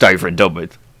it's just over and done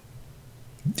with.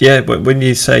 Yeah, but when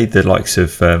you say the likes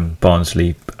of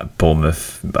Barnsley,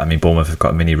 Bournemouth, Bournemouth have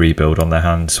got a mini rebuild on their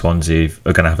hands. Swansea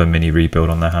are going to have a mini rebuild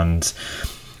on their hands.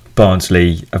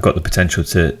 Barnsley have got the potential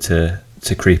to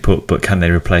creep up, but can they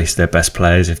replace their best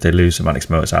players if they lose them? Alex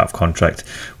Miller's out of contract.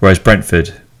 Whereas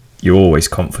Brentford, you're always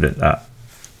confident that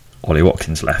Ollie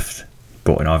Watkins left,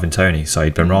 brought in Ivan Toney,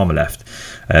 Said Benrahma left,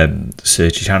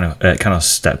 Sergi Canos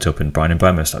stepped up, and Bryan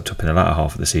Mbeumo stepped up in the latter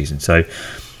half of the season. So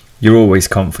you're always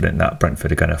confident that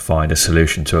Brentford are going to find a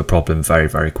solution to a problem very,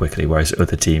 very quickly, whereas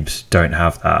other teams don't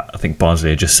have that. I think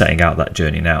Barnsley are just setting out that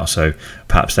journey now, so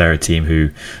perhaps they're a team who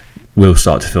will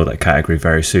start to fill that category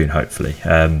very soon, hopefully.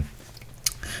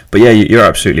 But yeah, you're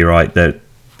absolutely right. They're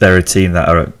a team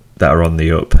that are on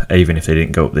the up. Even if they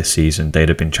didn't go up this season, they'd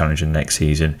have been challenging next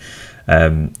season.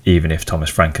 Even if Thomas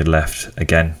Frank had left,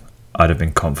 again, I'd have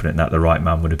been confident that the right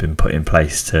man would have been put in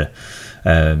place to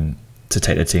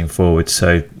take the team forward.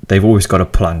 So they've always got a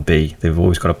plan B, they've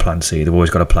always got a plan C, they've always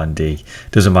got a plan D.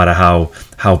 Doesn't matter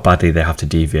how badly they have to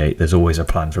deviate, there's always a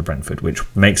plan for Brentford, which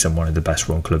makes them one of the best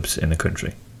run clubs in the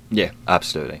country. Yeah,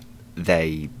 absolutely.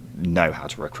 They know how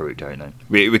to recruit, don't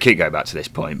they? We keep going back to this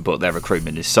point, but their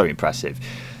recruitment is so impressive.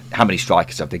 How many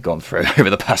strikers have they gone through over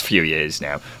the past few years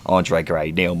now? Andre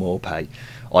Gray, Neil Maupay,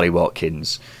 Ollie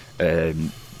Watkins,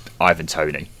 Ivan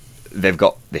Toney. They've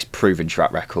got this proven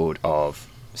track record of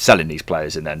selling these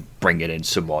players and then bringing in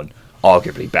someone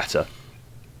arguably better.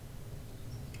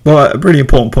 Well, a really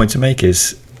important point to make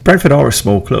is Brentford are a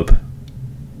small club.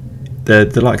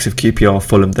 The likes of QPR,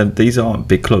 Fulham, these aren't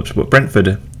big clubs, but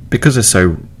Brentford, because they're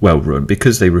so well run,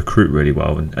 because they recruit really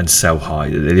well and sell high,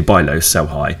 they buy low, sell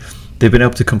high, they've been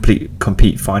able to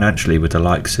compete financially with the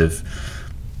likes of,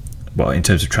 well, in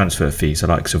terms of transfer fees, the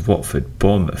likes of Watford,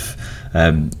 Bournemouth,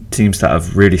 teams that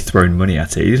have really thrown money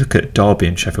at it. You look at Derby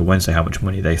and Sheffield Wednesday, how much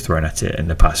money they've thrown at it in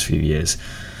the past few years.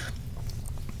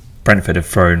 Brentford have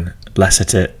thrown less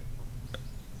at it,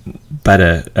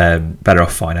 better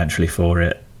off financially for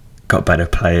it, got better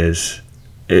players.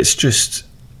 It's just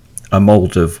a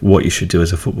mould of what you should do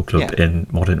as a football club in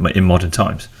modern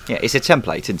times. Yeah, it's a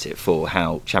template, isn't it, for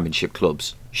how Championship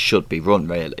clubs should be run,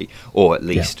 really, or at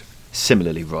least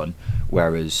similarly run,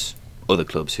 whereas other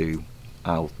clubs who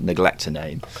I'll neglect to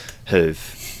name have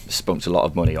spunked a lot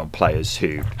of money on players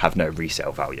who have no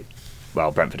resale value.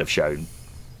 Well, Brentford have shown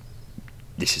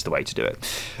this is the way to do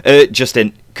it.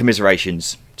 Justin,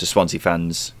 commiserations to Swansea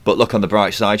fans, but look on the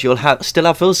bright side, you'll still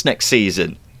have us next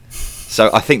season. So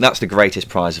I think that's the greatest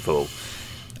prize of all.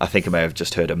 I think I may have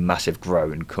just heard a massive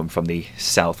groan come from the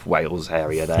South Wales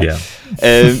area there.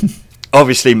 Yeah.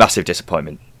 Obviously, massive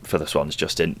disappointment for the Swans,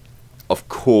 Justin. Of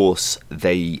course,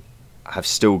 they have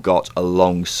still got a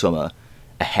long summer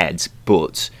ahead,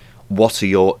 but what are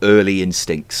your early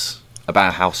instincts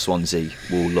about how Swansea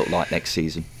will look like next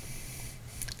season?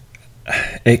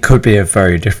 It could be a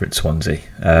very different Swansea.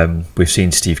 We've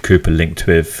seen Steve Cooper linked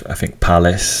with, I think,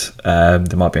 Palace. There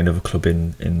might be another club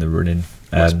in the running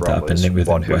that have been linked with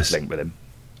him. Who's linked with him.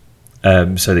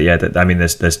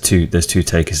 There's two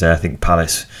takers there. I think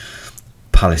Palace.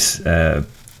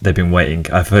 They've been waiting.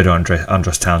 I've heard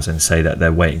Andros Townsend say that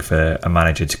they're waiting for a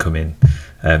manager to come in,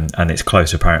 and it's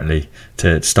close apparently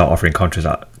to start offering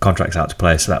contracts out to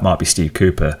players. So that might be Steve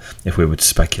Cooper if we were to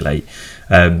speculate.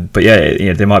 But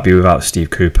they might be without Steve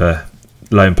Cooper.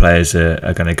 Loan players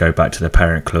are going to go back to their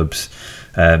parent clubs.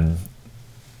 The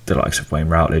likes of Wayne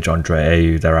Routledge, Andre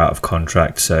Ayew, they're out of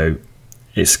contract. So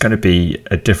it's going to be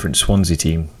a different Swansea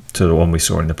team to the one we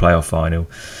saw in the playoff final.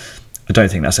 I don't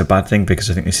think that's a bad thing, because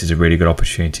I think this is a really good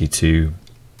opportunity to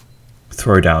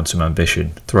throw down some ambition,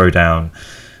 throw down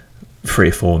 £3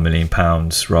 or £4 million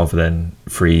rather than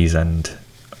freeze and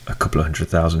a couple of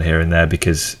 100,000 here and there.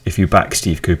 Because if you back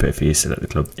Steve Cooper, if he is still at the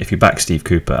club, if you back Steve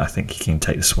Cooper, I think he can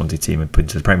take the Swansea team and put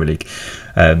into the Premier League.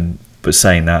 But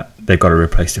saying that, they've got to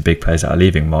replace the big players that are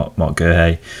leaving. Mark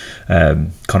Guehi,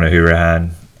 Conor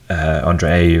Hourihane, Andre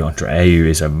Ayew. Andre Ayew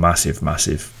is a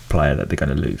massive player that they're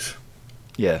going to lose.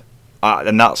 Yeah.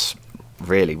 And that's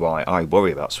really why I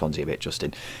worry about Swansea a bit,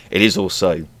 Justin. It is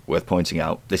also worth pointing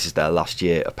out this is their last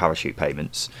year of parachute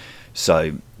payments,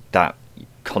 so that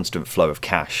constant flow of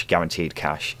cash, guaranteed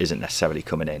cash, isn't necessarily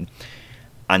coming in.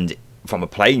 And from a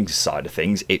playing side of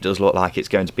things, it does look like it's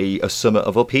going to be a summer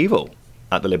of upheaval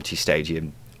at the Liberty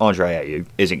Stadium. Andre Ayew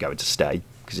isn't going to stay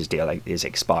because his deal is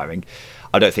expiring.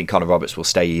 I don't think Connor Roberts will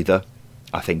stay either.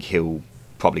 I think he'll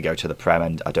probably go to the Prem,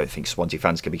 and I don't think Swansea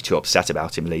fans can be too upset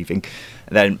about him leaving.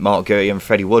 And then Mark Guehi and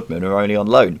Freddie Woodman are only on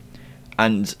loan.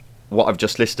 And what I've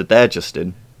just listed there,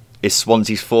 Justin, is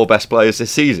Swansea's 4 best players this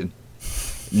season.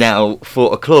 Now,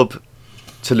 for a club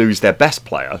to lose their best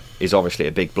player is obviously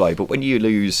a big blow, but when you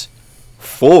lose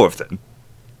 4 of them,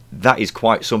 that is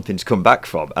quite something to come back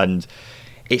from. And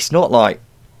it's not like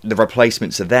the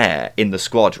replacements are there in the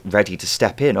squad ready to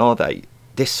step in, are they?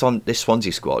 This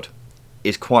Swansea squad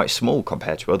is quite small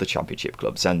compared to other Championship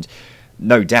clubs, and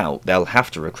no doubt they'll have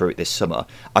to recruit this summer.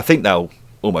 I think they'll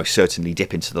almost certainly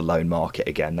dip into the loan market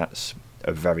again. That's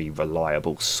a very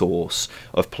reliable source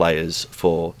of players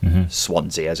for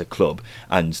Swansea as a club,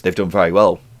 and they've done very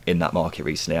well in that market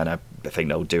recently, and I think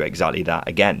they'll do exactly that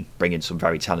again, bring in some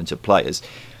very talented players.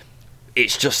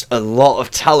 It's just a lot of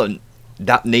talent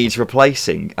that needs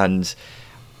replacing, and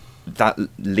that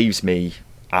leaves me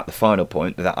at the final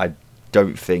point that I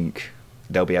don't think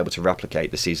they'll be able to replicate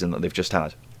the season that they've just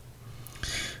had.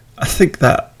 I think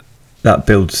that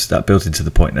builds into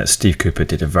the point that Steve Cooper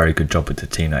did a very good job with the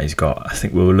team that he's got. I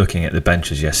think we were looking at the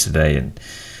benches yesterday, and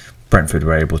Brentford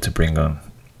were able to bring on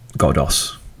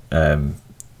Godos,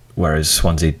 whereas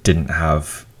Swansea didn't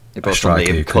have They brought on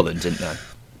Liam Cullen, didn't they?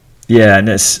 Yeah, and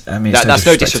that's no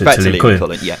disrespect to Liam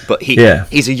Cullen, but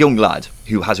he's a young lad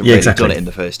who hasn't really done it in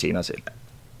the first team, has he?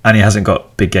 And he hasn't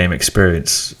got big game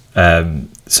experience.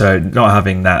 So not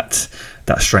having that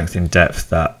strength in depth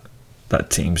that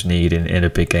teams need in a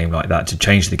big game like that to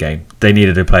change the game. They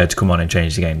needed a player to come on and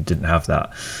change the game. Didn't have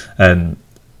that.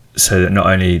 So that not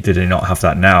only did they not have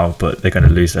that now, but they're going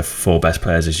to lose their 4 best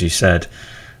players, as you said.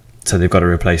 So they've got to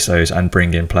replace those and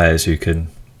bring in players who can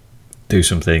do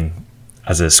something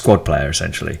as a squad player,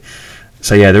 essentially.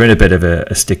 So yeah, they're in a bit of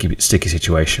a sticky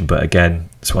situation. But again,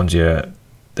 Swansea,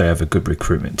 they have a good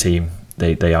recruitment team.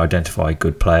 They identify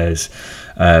good players.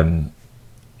 I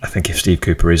think if Steve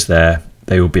Cooper is there,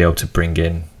 they will be able to bring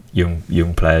in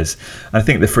young players. I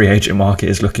think the free agent market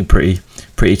is looking pretty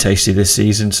tasty this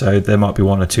season, so there might be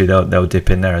 1 or 2 they'll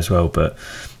dip in there as well. But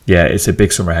yeah, it's a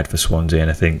big summer ahead for Swansea, and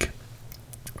I think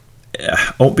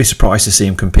I won't be surprised to see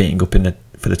them competing up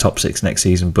for the top 6 next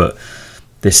season. But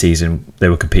this season they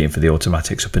were competing for the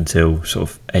automatics up until sort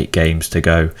of 8 games to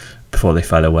go before they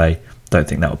fell away. Don't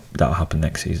think that'll happen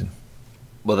next season.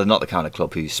 Well, they're not the kind of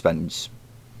club who spends,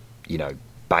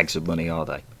 bags of money, are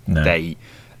they? No. They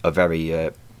are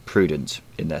very prudent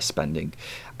in their spending,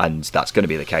 and that's going to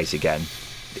be the case again.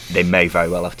 They may very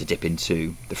well have to dip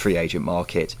into the free agent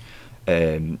market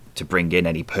to bring in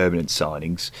any permanent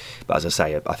signings. But as I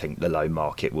say, I think the loan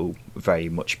market will very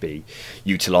much be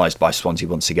utilised by Swansea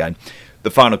once again.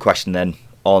 The final question then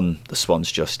on the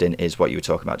Swans, Justin, is what you were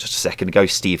talking about just a second ago.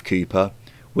 Steve Cooper.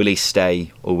 Will he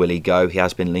stay or will he go? He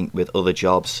has been linked with other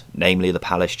jobs, namely the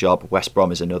Palace job. West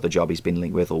Brom is another job he's been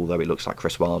linked with, although it looks like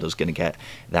Chris Wilder's going to get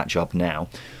that job now.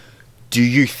 Do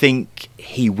you think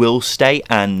he will stay?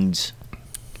 And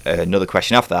another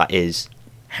question after that is,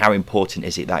 how important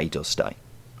is it that he does stay?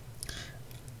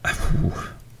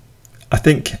 I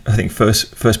think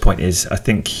first point is I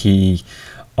think he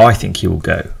will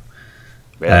go.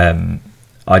 Really?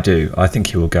 I do. I think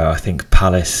he will go. I think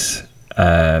Palace.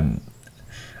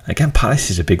 Again, Palace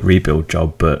is a big rebuild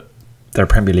job, but they're a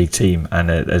Premier League team, and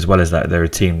as well as that, they're a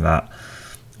team that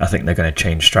I think they're going to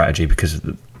change strategy because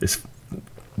it's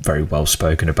very well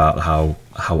spoken about how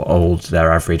old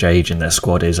their average age in their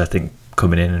squad is. I think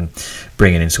coming in and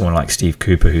bringing in someone like Steve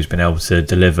Cooper, who's been able to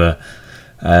deliver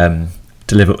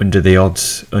under the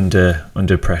odds,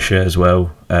 under pressure as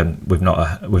well. With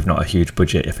not a huge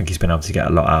budget, I think he's been able to get a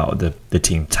lot out of the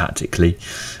team tactically.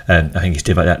 I think he's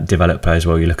developed players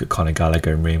well. You look at Conor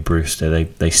Gallagher and Ryan Brewster;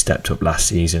 they stepped up last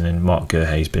season, and Mark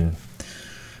Guehe's been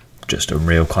just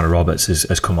unreal. Connor Roberts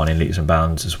has come on in leaps and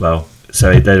bounds as well.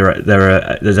 So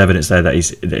there's evidence there that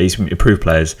he's improved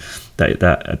players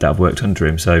that have worked under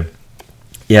him. So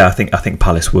yeah, I think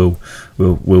Palace will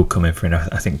come in for him.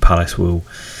 I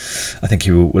think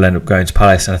he will end up going to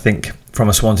Palace, and I think from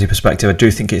a Swansea perspective, I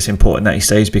do think it's important that he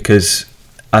stays because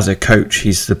as a coach,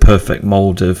 he's the perfect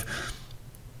mould of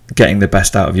getting the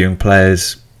best out of young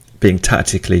players, being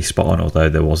tactically spot on. Although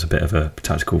there was a bit of a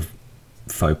tactical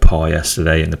faux pas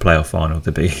yesterday in the playoff final,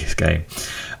 the biggest game,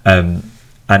 and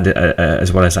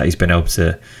as well as that, he's been able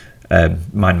to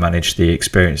manage the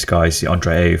experienced guys.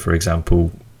 Andre Ayew, for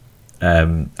example.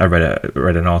 I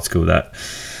read an article that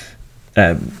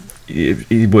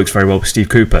he works very well with Steve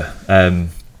Cooper.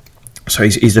 So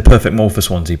he's the perfect mould for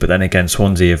Swansea. But then again,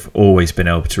 Swansea have always been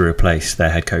able to replace their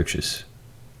head coaches.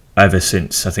 Ever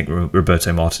since, I think,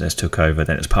 Roberto Martinez took over,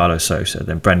 then it's Paulo Sousa,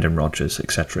 then Brendan Rodgers,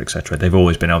 etc., etc. They've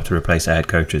always been able to replace their head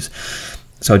coaches.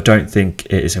 So I don't think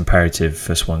it is imperative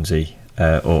for Swansea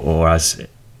or as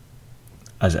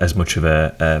much of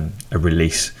a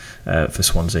release for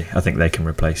Swansea. I think they can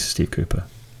replace Steve Cooper.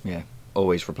 Yeah,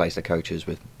 always replace their coaches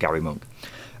with Gary Monk.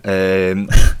 Yeah,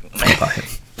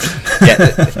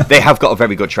 they have got a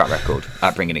very good track record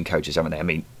at bringing in coaches, haven't they? I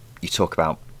mean, you talk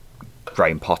about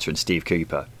Graham Potter and Steve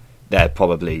Cooper. They're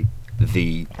probably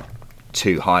the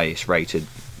two highest rated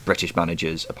British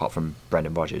managers, apart from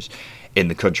Brendan Rodgers, in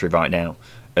the country right now.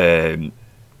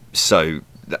 So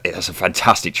that's a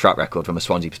fantastic track record from a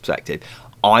Swansea perspective.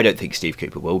 I don't think Steve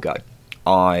Cooper will go.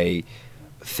 I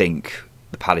think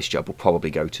the Palace job will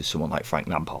probably go to someone like Frank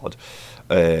Lampard.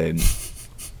 And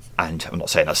I'm not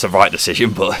saying that's the right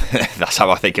decision, but that's how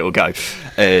I think it will go.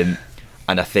 And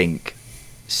I think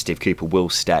Steve Cooper will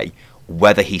stay.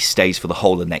 Whether he stays for the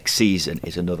whole of next season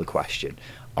is another question.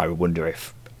 I wonder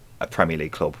if a Premier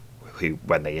League club, who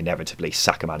when they inevitably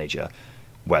sack a manager,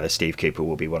 whether Steve Cooper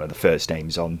will be one of the first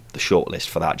names on the shortlist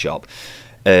for that job.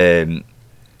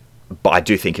 But I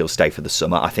do think he'll stay for the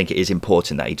summer. I think it is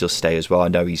important that he does stay as well. I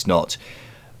know he's not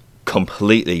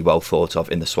completely well thought of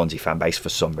in the Swansea fan base for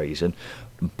some reason,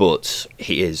 but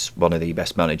he is one of the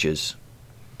best managers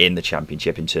in the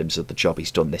Championship in terms of the job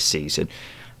he's done this season.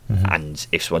 Mm-hmm. And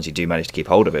if Swansea do manage to keep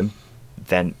hold of him,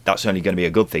 then that's only going to be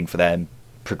a good thing for them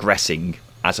progressing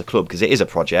as a club, because it is a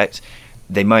project.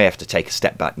 They may have to take a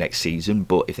step back next season,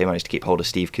 but if they manage to keep hold of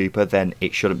Steve Cooper, then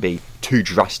it shouldn't be too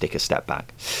drastic a step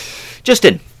back.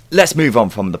 Justin, let's move on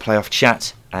from the playoff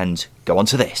chat and go on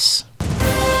to this.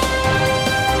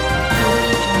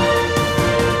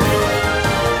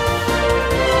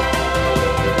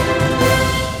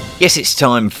 Yes, it's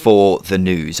time for the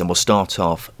news, and we'll start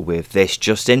off with this,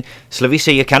 Justin.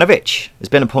 Slavisa Jokanovic has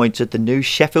been appointed the new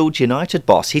Sheffield United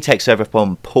boss. He takes over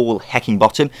from Paul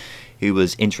Heckingbottom, who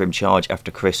was interim charge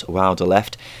after Chris Wilder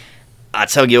left. I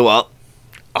tell you what,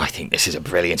 I think this is a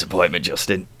brilliant appointment,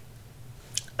 Justin.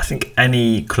 I think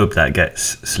any club that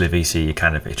gets Slavisa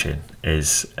Jokanovic in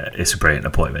is a brilliant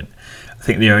appointment. I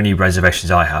think the only reservations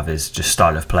I have is just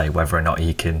style of play, whether or not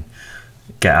he can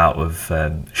get out of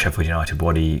Sheffield United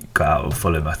what he got out of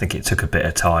Fulham. I think it took a bit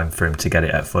of time for him to get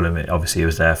it at Fulham. Obviously, he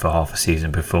was there for half a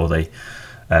season before they...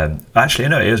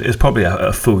 it was probably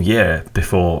a full year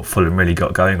before Fulham really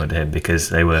got going under him, because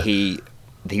they were... He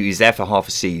was there for half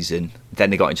a season, then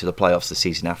they got into the playoffs the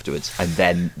season afterwards, and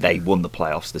then they won the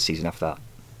playoffs the season after that.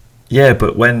 Yeah,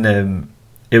 but when...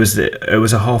 It was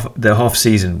the half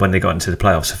season when they got into the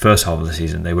playoffs. The first half of the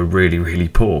season they were really, really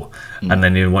poor, and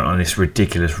then they went on this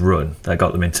ridiculous run that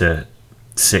got them into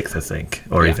 6th, I think,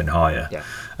 or even higher. Yeah.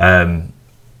 And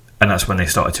that's when they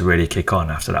started to really kick on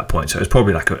after that point. So it was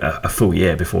probably like a full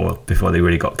year before they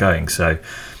really got going. So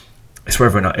it's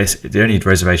whether or not the only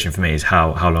reservation for me is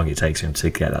how long it takes him to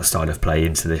get that style of play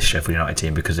into this Sheffield United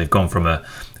team, because they've gone from a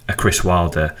Chris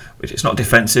Wilder, which it's not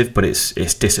defensive, but it's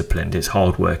disciplined, it's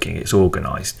hard-working, it's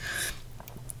organised.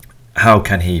 How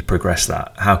can he progress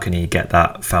that? How can he get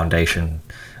that foundation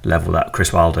level that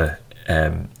Chris Wilder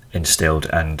instilled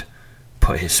and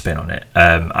put his spin on it.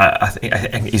 I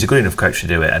think he's a good enough coach to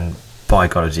do it, and by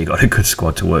God, has he got a good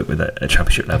squad to work with at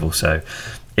Championship level. So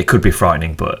it could be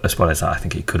frightening, but as well as that, I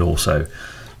think it could also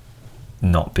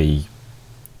not be.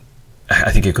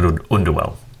 I think it could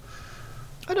underwhelm.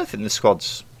 I don't think the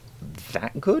squad's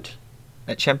that good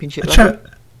at Championship level.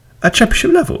 At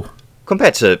Championship level?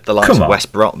 Compared to the likes of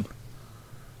West Brom.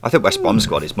 I think West Brom's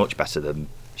squad is much better than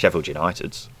Sheffield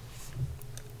United's.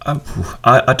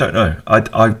 I don't know.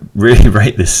 I really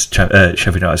rate this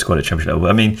Sheffield United squad at Championship level.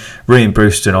 I mean, Ryan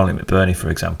Brewster and Ollie McBurney, for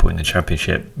example, in the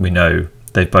Championship, we know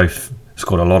they've both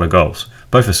scored a lot of goals.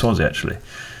 Both for Swansea, actually.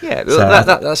 Yeah, so,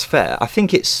 that's fair. I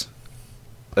think it's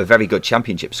a very good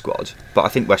Championship squad, but I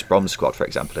think West Brom's squad, for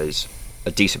example, is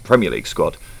a decent Premier League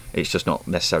squad. It's just not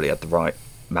necessarily had the right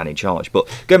man in charge. But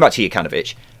going back to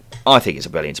Jokanovic, I think it's a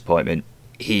brilliant appointment.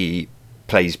 He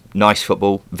plays nice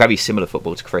football, very similar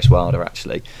football to Chris Wilder,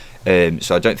 actually.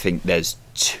 So I don't think there's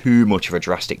too much of a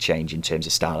drastic change in terms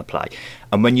of style of play.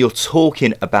 And when you're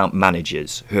talking about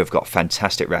managers who have got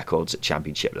fantastic records at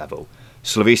Championship level,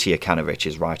 Slavisa Jokanovic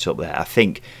is right up there. I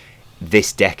think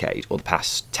this decade, or the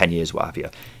past 10 years, what have you,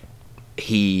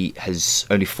 he has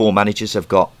only 4 managers have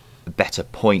got better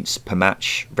points per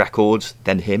match record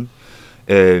than him.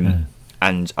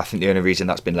 And I think the only reason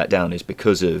that's been let down is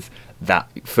because of that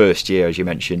first year, as you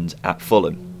mentioned, at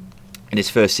Fulham. In his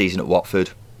first season at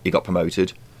Watford, he got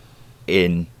promoted.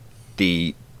 In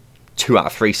the 2 out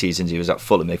of 3 seasons he was at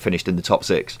Fulham, they finished in the top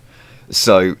 6.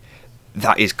 So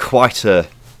that is quite a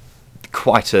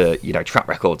track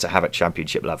record to have at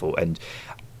Championship level, and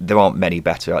there aren't many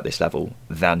better at this level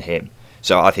than him.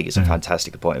 So I think it's a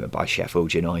fantastic appointment by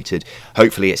Sheffield United.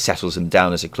 Hopefully it settles them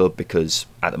down as a club, because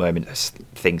at the moment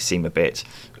things seem a bit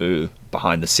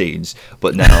behind the scenes.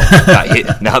 But now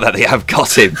that they have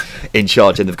got him in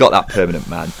charge and they've got that permanent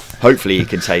man, hopefully he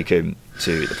can take him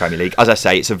to the Premier League. As I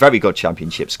say, it's a very good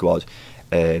Championship squad.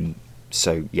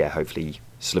 So yeah, hopefully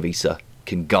Slavisa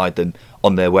can guide them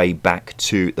on their way back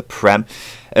to the Prem.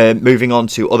 Moving on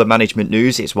to other management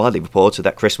news, it's widely reported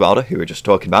that Chris Wilder, who we were just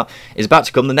talking about, is about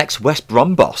to become the next West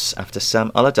Brom boss after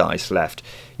Sam Allardyce left.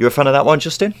 You a fan of that one,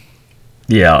 Justin?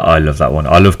 Yeah, I love that one.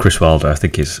 I love Chris Wilder. I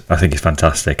think he's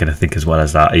fantastic, and I think as well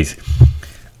as that,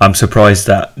 I'm surprised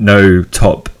that no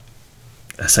top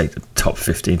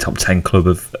 15, top 10 club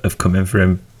have come in for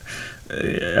him.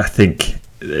 I think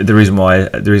the reason why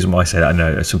I say that, I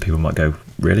know some people might go,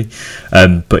 really,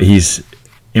 but he's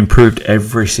improved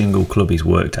every single club he's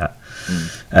worked at.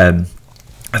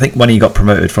 I think when he got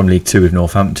promoted from League 2 with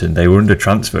Northampton, they were under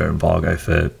transfer embargo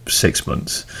for 6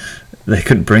 months. They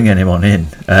couldn't bring anyone in.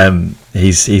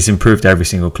 He's improved every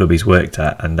single club he's worked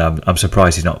at, and I'm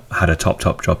surprised he's not had a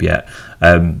top job yet.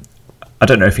 I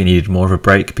don't know if he needed more of a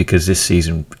break, because this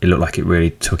season it looked like it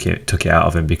really took it out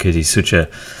of him, because he's such a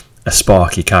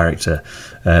sparky character.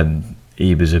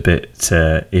 He was he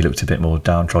looked a bit more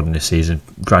downtrodden this season.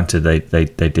 Granted, they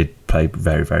did play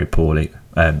very, very poorly,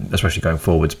 especially going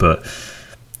forwards, but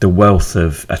the wealth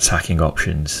of attacking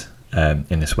options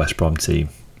in this West Brom team,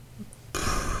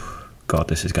 God,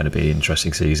 this is going to be an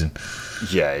interesting season.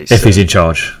 Yeah, if he's in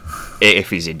charge. If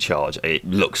he's in charge, it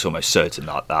looks almost certain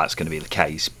that that's going to be the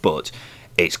case, but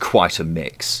it's quite a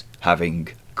mix having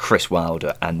Chris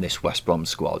Wilder and this West Brom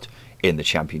squad in the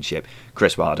Championship.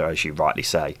 Chris Wilder, as you rightly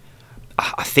say,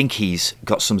 I think he's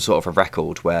got some sort of a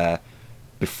record where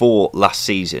before last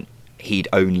season he'd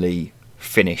only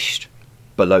finished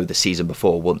below the season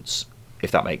before once,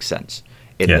 if that makes sense,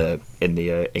 in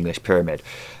the English pyramid.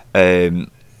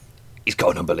 He's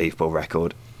got an unbelievable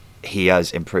record. He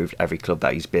has improved every club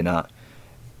that he's been at,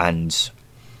 and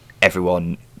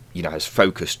everyone, has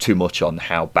focused too much on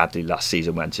how badly last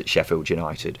season went at Sheffield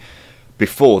United.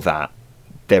 Before that,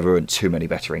 there weren't too many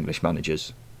better English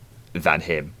managers than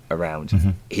him around.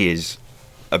 Mm-hmm. He is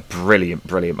a brilliant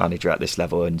manager at this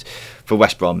level, and for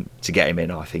West Brom to get him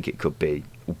in, I think it could be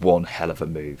one hell of a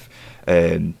move,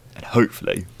 and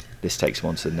hopefully this takes him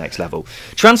on to the next level.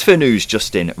 Transfer news,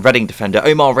 Justin. Reading defender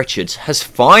Omar Richards has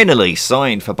finally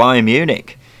signed for Bayern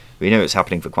Munich. We know it's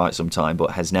happening for quite some time,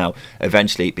 but has now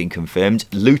eventually been confirmed.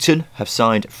 Luton have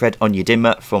signed Fred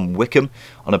Onyedinma from Wickham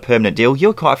on a permanent deal. You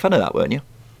were quite a fan of that, weren't you?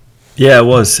 Yeah, I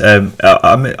was.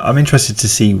 I'm interested to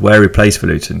see where he plays for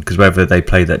Luton, because whether they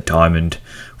play that diamond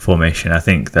formation, I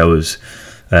think there was.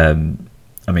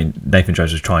 Nathan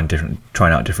Jones was trying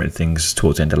out different things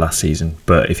towards the end of last season.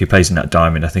 But if he plays in that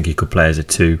diamond, I think he could play as a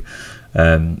 2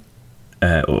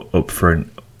 up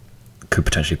front. Could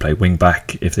potentially play wing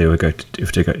back if they were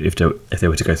if they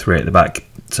were to go 3 at the back.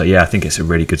 So yeah, I think it's a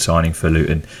really good signing for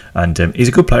Luton, and he's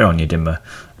a good player on Onyedinma.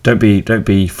 Don't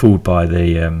be fooled by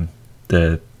the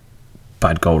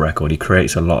bad goal record. He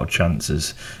creates a lot of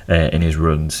chances in his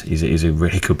runs. He's a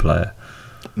really good player.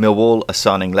 Millwall are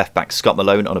signing left-back Scott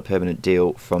Malone on a permanent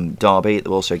deal from Derby.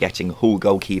 They're also getting Hull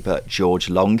goalkeeper George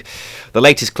Long. The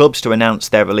latest clubs to announce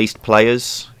their released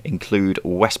players include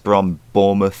West Brom,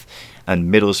 Bournemouth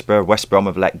and Middlesbrough. West Brom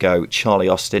have let go Charlie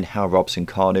Austin, Hal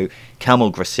Robson-Kanu,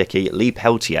 Kamil Grosicki, Lee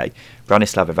Peltier,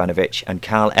 Branislav Ivanovic and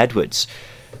Carl Edwards.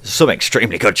 Some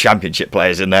extremely good Championship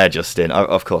players in there, Justin.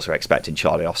 Of course, we're expecting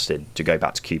Charlie Austin to go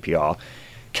back to QPR.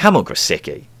 Kamil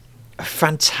Grosicki, a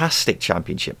fantastic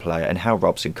Championship player, and Hal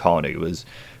Robson-Kanu was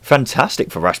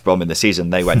fantastic for West Brom in the season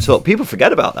they went up. People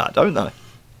forget about that, don't they?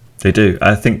 They do.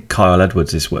 I think Kyle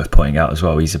Edwards is worth pointing out as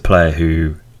well. He's a player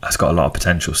who has got a lot of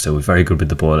potential still. He's very good with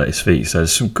the ball at his feet. So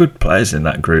there's some good players in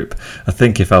that group. I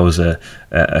think if I was a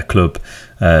club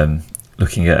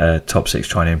looking at a top six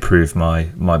trying to improve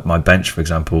my bench, for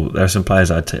example, there are some players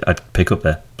I'd pick up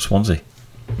there. Swansea.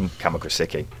 Kamil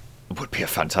Grosicki would be a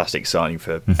fantastic signing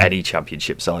for any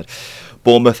Championship side.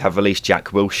 Bournemouth have released Jack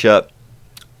Wilshere.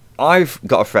 I've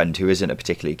got a friend who isn't a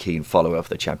particularly keen follower of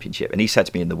the Championship, and he said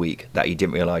to me in the week that he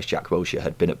didn't realise Jack Wilshere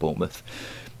had been at Bournemouth,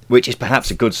 which is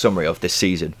perhaps a good summary of this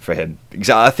season for him. Because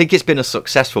I think it's been a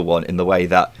successful one in the way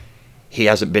that he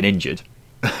hasn't been injured,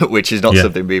 which is not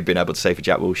something we've been able to say for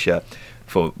Jack Wilshere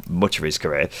for much of his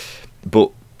career.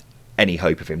 But any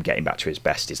hope of him getting back to his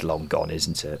best is long gone,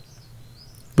 isn't it?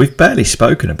 We've barely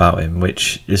spoken about him,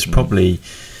 which is probably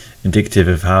indicative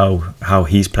of how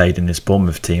he's played in this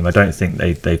Bournemouth team. I don't think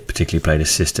they've particularly played a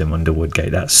system under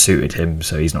Woodgate that suited him,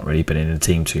 so he's not really been in the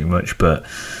team too much. But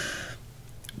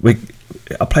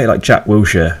a player like Jack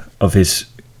Wilshere of his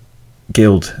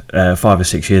guild 5 or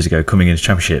 6 years ago coming into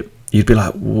Championship, you'd be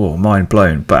like, whoa, mind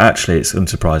blown. But actually, it's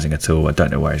unsurprising at all. I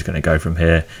don't know where he's going to go from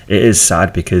here. It is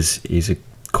sad because he's a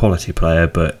quality player,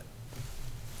 but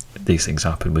these things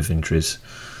happen with injuries.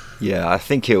 Yeah, I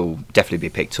think he'll definitely be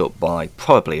picked up by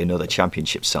probably another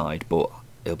Championship side, but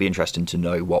it'll be interesting to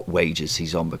know what wages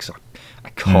he's on, because I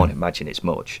can't imagine it's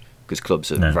much, because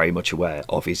clubs are very much aware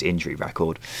of his injury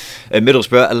record.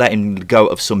 Middlesbrough are letting go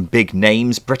of some big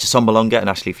names. Britta Sombalonga and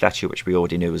Ashley Fletcher, which we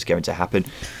already knew was going to happen.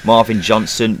 Marvin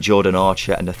Johnson, Jordan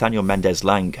Archer and Nathaniel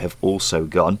Mendez-Lang have also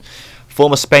gone.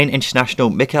 Former Spain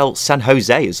international Mikel San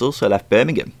Jose has also left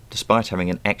Birmingham, despite having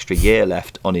an extra year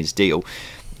left on his deal.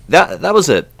 That was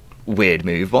a weird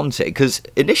move, wasn't it? Because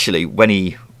initially, when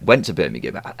he went to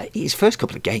Birmingham, his first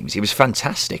couple of games, he was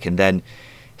fantastic, and then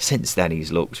since then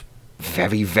he's looked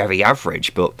very, very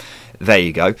average. But there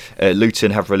you go.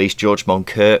 Luton have released George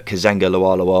Moncur, Kazenga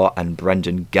Lualua and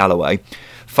Brendan Galloway.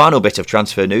 Final bit of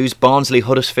transfer news: Barnsley,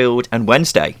 Huddersfield and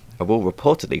Wednesday are all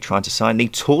reportedly trying to sign the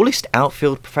tallest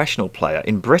outfield professional player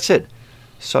in Britain.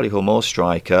 Solihull Moors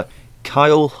striker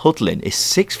Kyle Hudlin is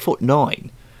 6'9".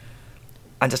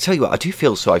 And I tell you what, I do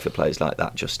feel sorry for players like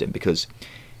that, Justin, because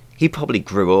he probably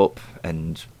grew up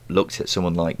and looked at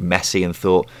someone like Messi and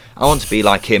thought, I want to be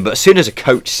like him. But as soon as a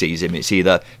coach sees him, it's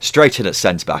either straight in at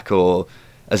centre back or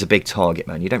as a big target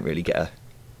man. You don't really get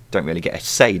a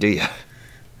say, do you?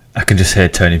 I can just hear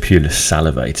Tony Pulis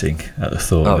salivating at the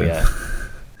thought. Oh yeah.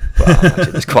 Well,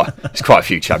 there's quite a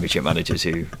few Championship managers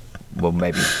who will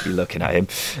maybe be looking at him.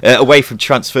 Away from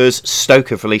transfers, Stoke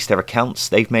have released their accounts.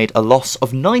 They've made a loss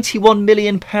of £91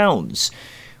 million,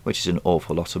 which is an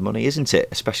awful lot of money, isn't it?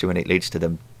 Especially when it leads to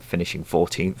them finishing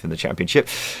 14th in the Championship.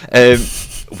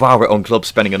 While we're on clubs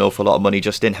spending an awful lot of money,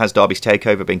 Justin, has Derby's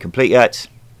takeover been complete yet?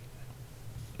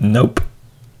 Nope.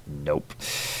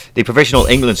 The provisional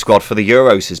England squad for the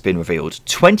Euros has been revealed.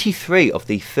 23 of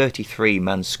the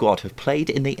 33-man squad have played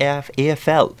in the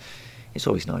EFL. It's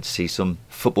always nice to see some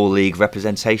Football League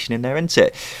representation in there, isn't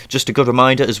it? Just a good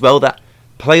reminder as well that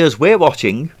players we're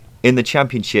watching in the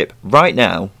Championship right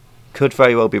now could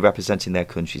very well be representing their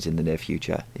countries in the near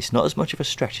future. It's not as much of a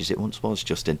stretch as it once was,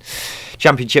 Justin.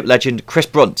 Championship legend Chris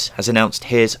Brunt has announced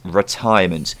his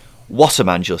retirement. What a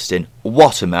man, Justin.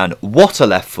 What a man. What a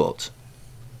left foot.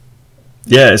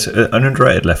 Yeah, it's an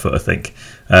underrated left foot, I think.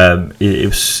 It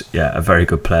was a very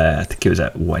good player. I think it was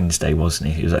at Wednesday, wasn't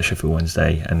he? He was at Sheffield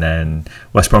Wednesday, and then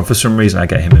West Brom. For some reason, I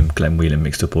get him and Glenn Whelan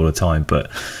mixed up all the time,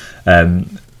 but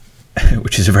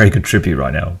which is a very good tribute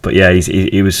right now. But yeah,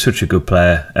 he was such a good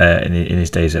player in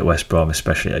his days at West Brom,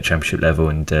 especially at Championship level.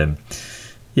 And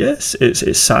yes,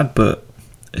 it's sad, but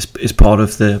it's part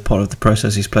of the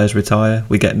process. These players retire,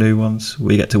 we get new ones,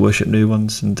 we get to worship new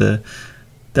ones, and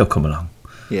they'll come along.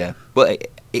 Yeah, but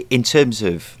in terms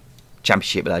of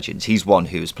Championship legends, he's one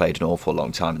who's played an awful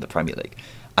long time in the Premier League,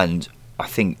 and I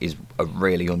think is a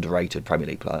really underrated Premier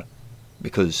League player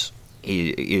because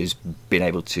he has been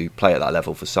able to play at that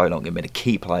level for so long and been a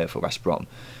key player for West Brom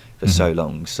for so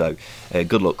long. So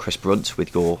good luck, Chris Brunt,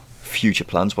 with your future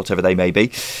plans, whatever they may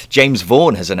be. James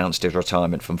Vaughan has announced his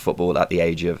retirement from football at the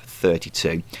age of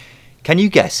 32. Can you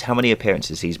guess how many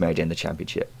appearances he's made in the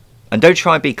Championship? And don't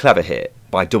try and be clever here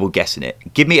by double guessing it.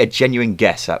 Give me a genuine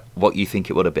guess at what you think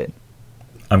it would have been.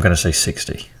 I'm going to say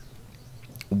 60.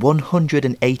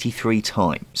 183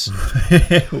 times.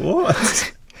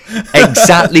 What?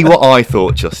 Exactly what I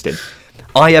thought, Justin.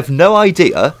 I have no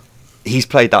idea he's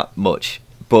played that much,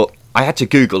 but I had to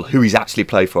Google who he's actually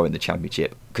played for in the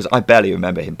Championship because I barely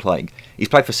remember him playing. He's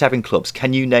played for 7 clubs.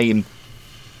 Can you name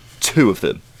 2 of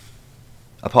them,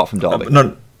 apart from Derby?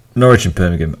 Norwich and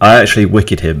Birmingham. I actually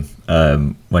wicked him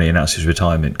when he announced his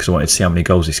retirement because I wanted to see how many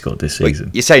goals he scored this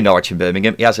season. You say Norwich and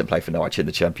Birmingham. He hasn't played for Norwich in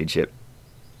the Championship.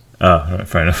 Oh, right,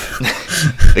 fair enough.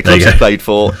 The clubs he's played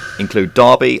for include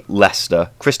Derby, Leicester,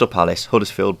 Crystal Palace,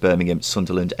 Huddersfield, Birmingham,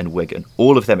 Sunderland and Wigan.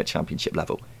 All of them at Championship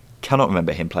level. Cannot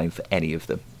remember him playing for any of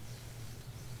them.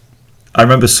 I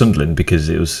remember Sunderland because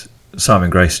it was Simon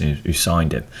Grayson who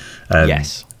signed him.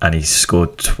 Yes. And he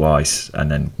scored twice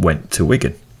and then went to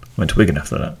Wigan.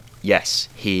 After that. Yes,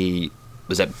 he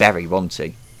was at Bury, wasn't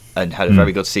he? And had a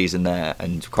very good season there,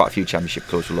 and quite a few Championship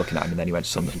clubs were looking at him, and then he went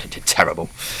to Sunderland and did terrible,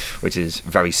 which is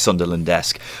very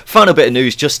Sunderland-esque. Final bit of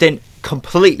news, Justin,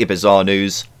 completely bizarre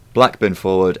news. Blackburn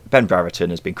forward Ben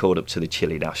Brereton has been called up to the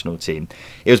Chile national team.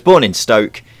 He was born in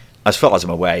Stoke. As far as I'm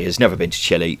aware, he has never been to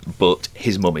Chile, but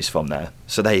his mum is from there.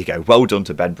 So there you go. Well done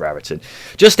to Ben Brereton.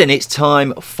 Justin, it's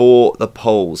time for the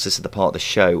polls. This is the part of the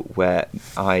show where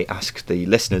I ask the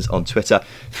listeners on Twitter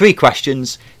 3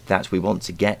 questions that we want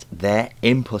to get their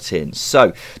input in.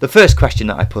 So the first question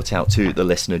that I put out to the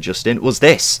listener, Justin, was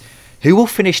this. Who will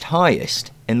finish highest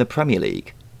in the Premier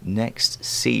League next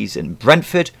season?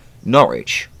 Brentford,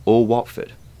 Norwich or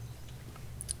Watford?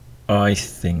 I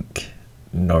think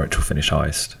Norwich will finish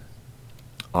highest.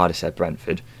 I'd have said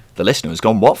Brentford. The listener has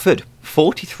gone Watford.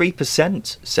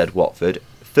 43% said Watford,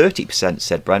 30%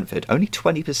 said Brentford, only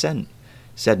 20%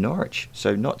 said Norwich.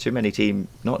 So not too many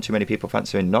people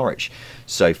fancying Norwich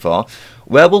so far.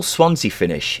 Where will Swansea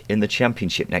finish in the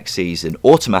Championship next season?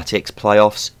 Automatics,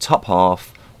 playoffs, top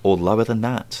half, or lower than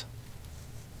that?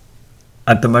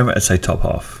 At the moment, I'd say top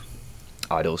half.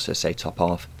 I'd also say top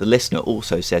half. The listener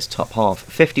also says top half.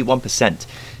 51%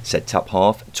 said top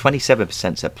half,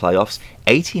 27% said playoffs,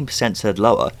 18% said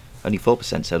lower, only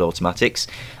 4% said automatics.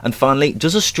 And finally,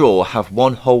 does a straw have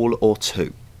 1 hole or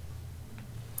 2?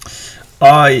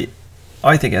 I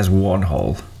think it has 1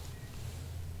 hole.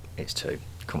 It's 2.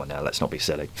 Come on now, let's not be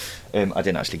silly. I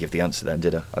didn't actually give the answer then,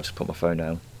 did I? I just put my phone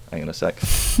down. Hang on a sec.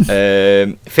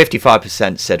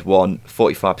 55% said 1,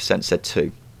 45% said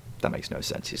 2. That makes no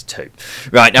sense. It's 2.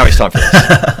 Right, now it's time for this.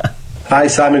 Hi,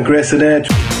 Simon Grayson here.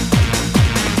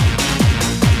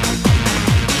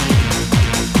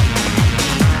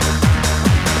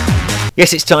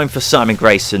 Yes, it's time for Simon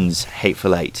Grayson's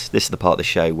Hateful Eight. This is the part of the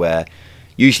show where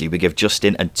usually we give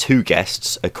Justin and 2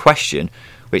 guests a question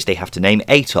which they have to name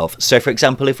 8 of. So, for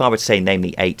example, if I would say name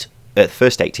the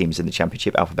first 8 teams in the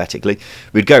Championship alphabetically,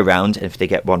 we'd go round, and if they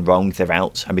get one wrong, they're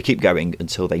out, and we keep going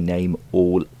until they name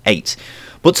all 8.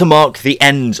 But to mark the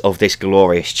end of this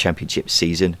glorious Championship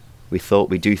season, we thought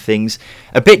we'd do things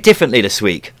a bit differently this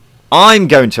week. I'm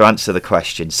going to answer the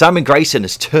question. Simon Grayson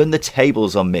has turned the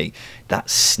tables on me. That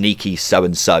sneaky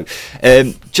so-and-so.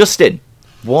 Justin,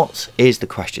 what is the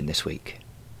question this week?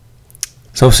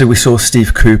 So obviously we saw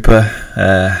Steve Cooper,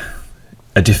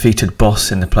 a defeated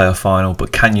boss in the playoff final,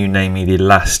 but can you name me the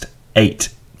last 8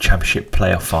 Championship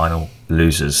playoff final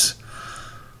losers?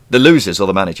 The losers or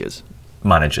the managers?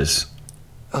 Managers.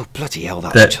 Oh, bloody hell,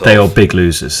 that's tough. They are big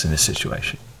losers in this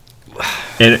situation.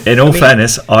 In all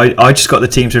fairness, I just got the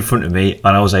teams in front of me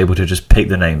and I was able to just pick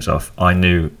the names off. I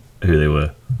knew who they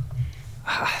were.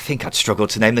 I think I'd struggle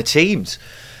to name the teams.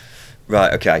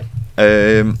 Right, okay.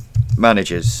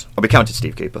 Managers. Are we counting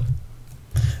Steve Cooper?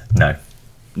 No.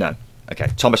 No. Okay.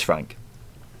 Thomas Frank.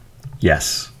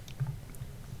 Yes.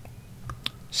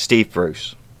 Steve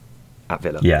Bruce at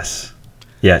Villa. Yes.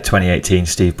 Yeah, 2018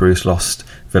 Steve Bruce lost.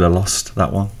 Villa lost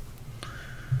that one.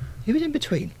 Who was in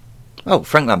between? Oh,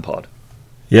 Frank Lampard.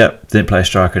 Yeah, didn't play a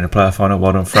striker in the playoff final.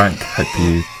 Well done, Frank.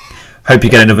 Hope you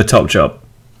get another top job.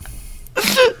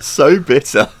 So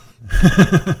bitter.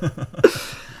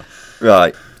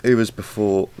 Right, who was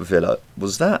before Villa?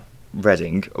 Was that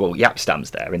Reading? Well, Jaap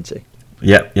Stam's there, isn't he?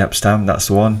 Yep, Stam, that's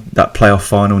the one. That playoff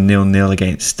final 0-0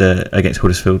 against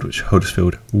Huddersfield, which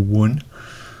Huddersfield won.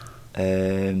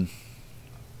 Now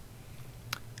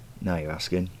you're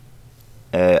asking.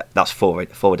 That's 4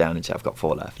 down, and I've got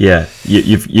 4 left. Yeah,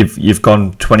 you've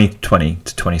gone 2020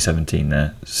 to 2017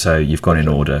 there, so you've gone in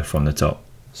order from the top.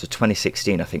 So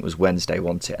 2016, I think, was Wednesday,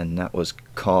 wasn't it? And that was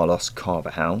Carlos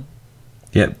Carvajal.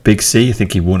 Yeah, Big C. I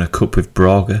think he won a cup with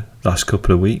Braga last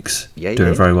couple of weeks. Yeah,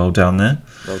 doing very well down there.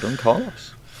 Well done,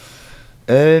 Carlos.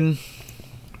 Oh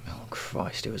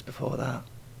Christ, it was before that.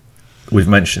 We've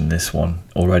mentioned this one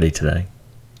already today.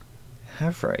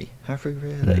 Have we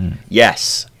really?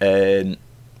 Yes.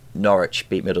 Norwich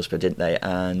beat Middlesbrough, didn't they?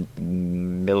 And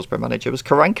Middlesbrough manager was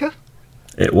Karanka?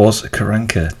 It was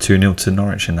Karanka, 2-0 to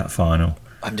Norwich in that final.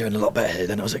 I'm doing a lot better here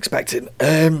than I was expecting.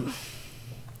 I'm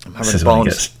having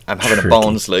tricky. a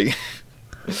Barnsley.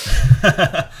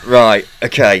 Right,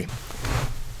 okay.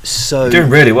 So You're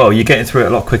doing really well. You're getting through it a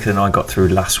lot quicker than I got through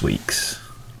last week's.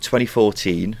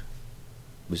 2014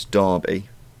 was Derby,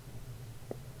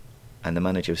 and the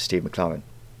manager was Steve McLaren.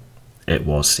 It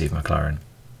was Steve McLaren.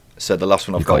 So the last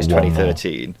one I've got is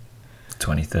 2013.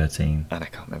 2013. And I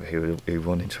can't remember who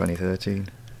won in 2013.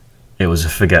 It was a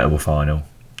forgettable final.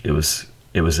 It was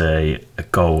a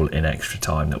goal in extra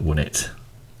time that won it.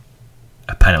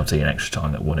 A penalty in extra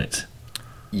time that won it.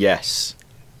 Yes,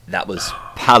 that was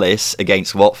Palace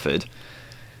against Watford.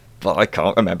 But I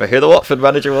can't remember who the Watford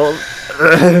manager was.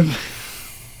 Who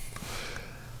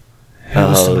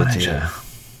was the manager? Dear.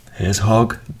 Here's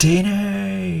Hog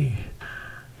Dini.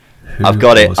 I've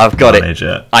got it.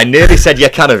 I nearly said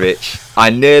Jokanovic. I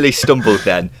nearly stumbled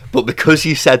then, but because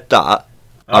you said that,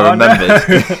 I remembered.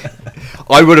 No.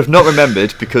 I would have not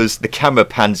remembered because the camera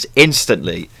pans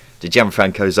instantly to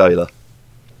Gianfranco Zola.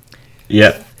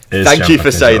 Yep. Thank you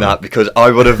for saying that, because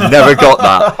I would have never got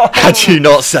that had you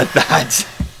not said that.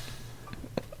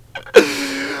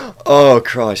 Oh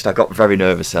Christ, I got very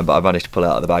nervous then, but I managed to pull it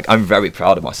out of the bag. I'm very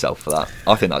proud of myself for that.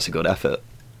 I think that's a good effort.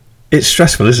 It's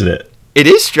stressful, isn't it? It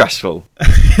is stressful,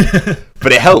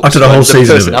 but it helps. After the whole season,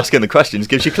 the person asking the questions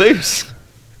gives you clues.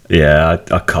 Yeah,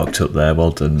 I cocked up there.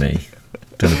 Well done, me.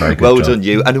 Done a very good job. Well done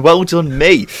you, and well done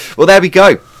me. Well, there we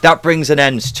go. That brings an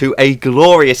end to a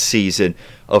glorious season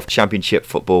of Championship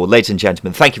football. Ladies and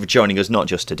gentlemen, thank you for joining us, not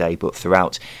just today, but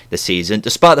throughout the season.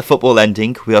 Despite the football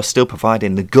ending, we are still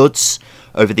providing the goods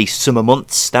over these summer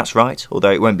months. That's right,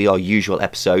 although it won't be our usual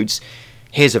episodes.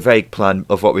 Here's a vague plan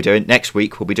of what we're doing. Next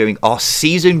week, we'll be doing our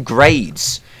season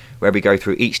grades, where we go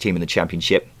through each team in the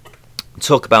Championship,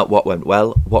 talk about what went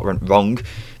well, what went wrong,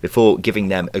 before giving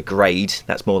them a grade.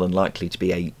 That's more than likely to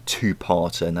be a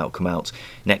two-parter, and that'll come out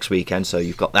next weekend, so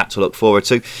you've got that to look forward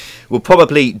to. We'll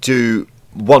probably do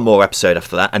one more episode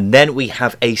after that, and then we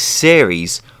have a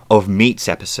series of meets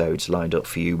episodes lined up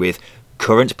for you with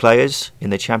current players in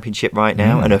the Championship right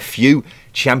now, and a few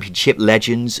Championship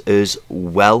legends as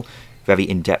well. Very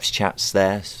in-depth chats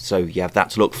there, so you have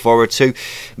that to look forward to.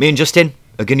 Me and Justin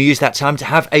are going to use that time to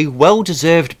have a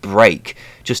well-deserved break.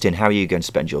 Justin, how are you going to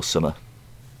spend your summer?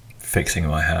 Fixing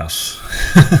my house.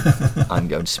 I'm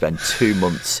going to spend 2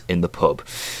 months in the pub.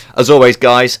 As always,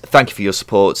 guys, thank you for your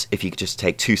support. If you could just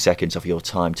take 2 seconds of your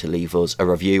time to leave us a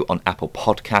review on Apple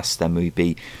Podcasts, then we'd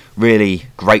be really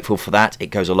grateful for that.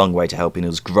 It goes a long way to helping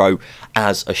us grow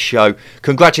as a show.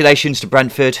 Congratulations to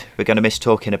Brentford. We're going to miss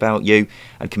talking about you.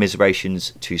 And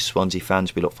commiserations to Swansea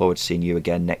fans. We look forward to seeing you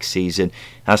again next season.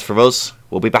 As for us,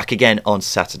 we'll be back again on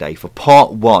Saturday for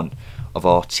part 1 of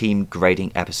our team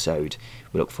grading episode.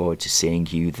 We look forward to seeing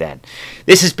you then.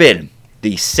 This has been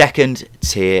the Second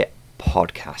Tier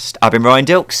Podcast. I've been Ryan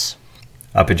Dilks.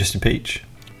 I've been Justin Peach.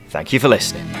 Thank you for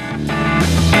listening.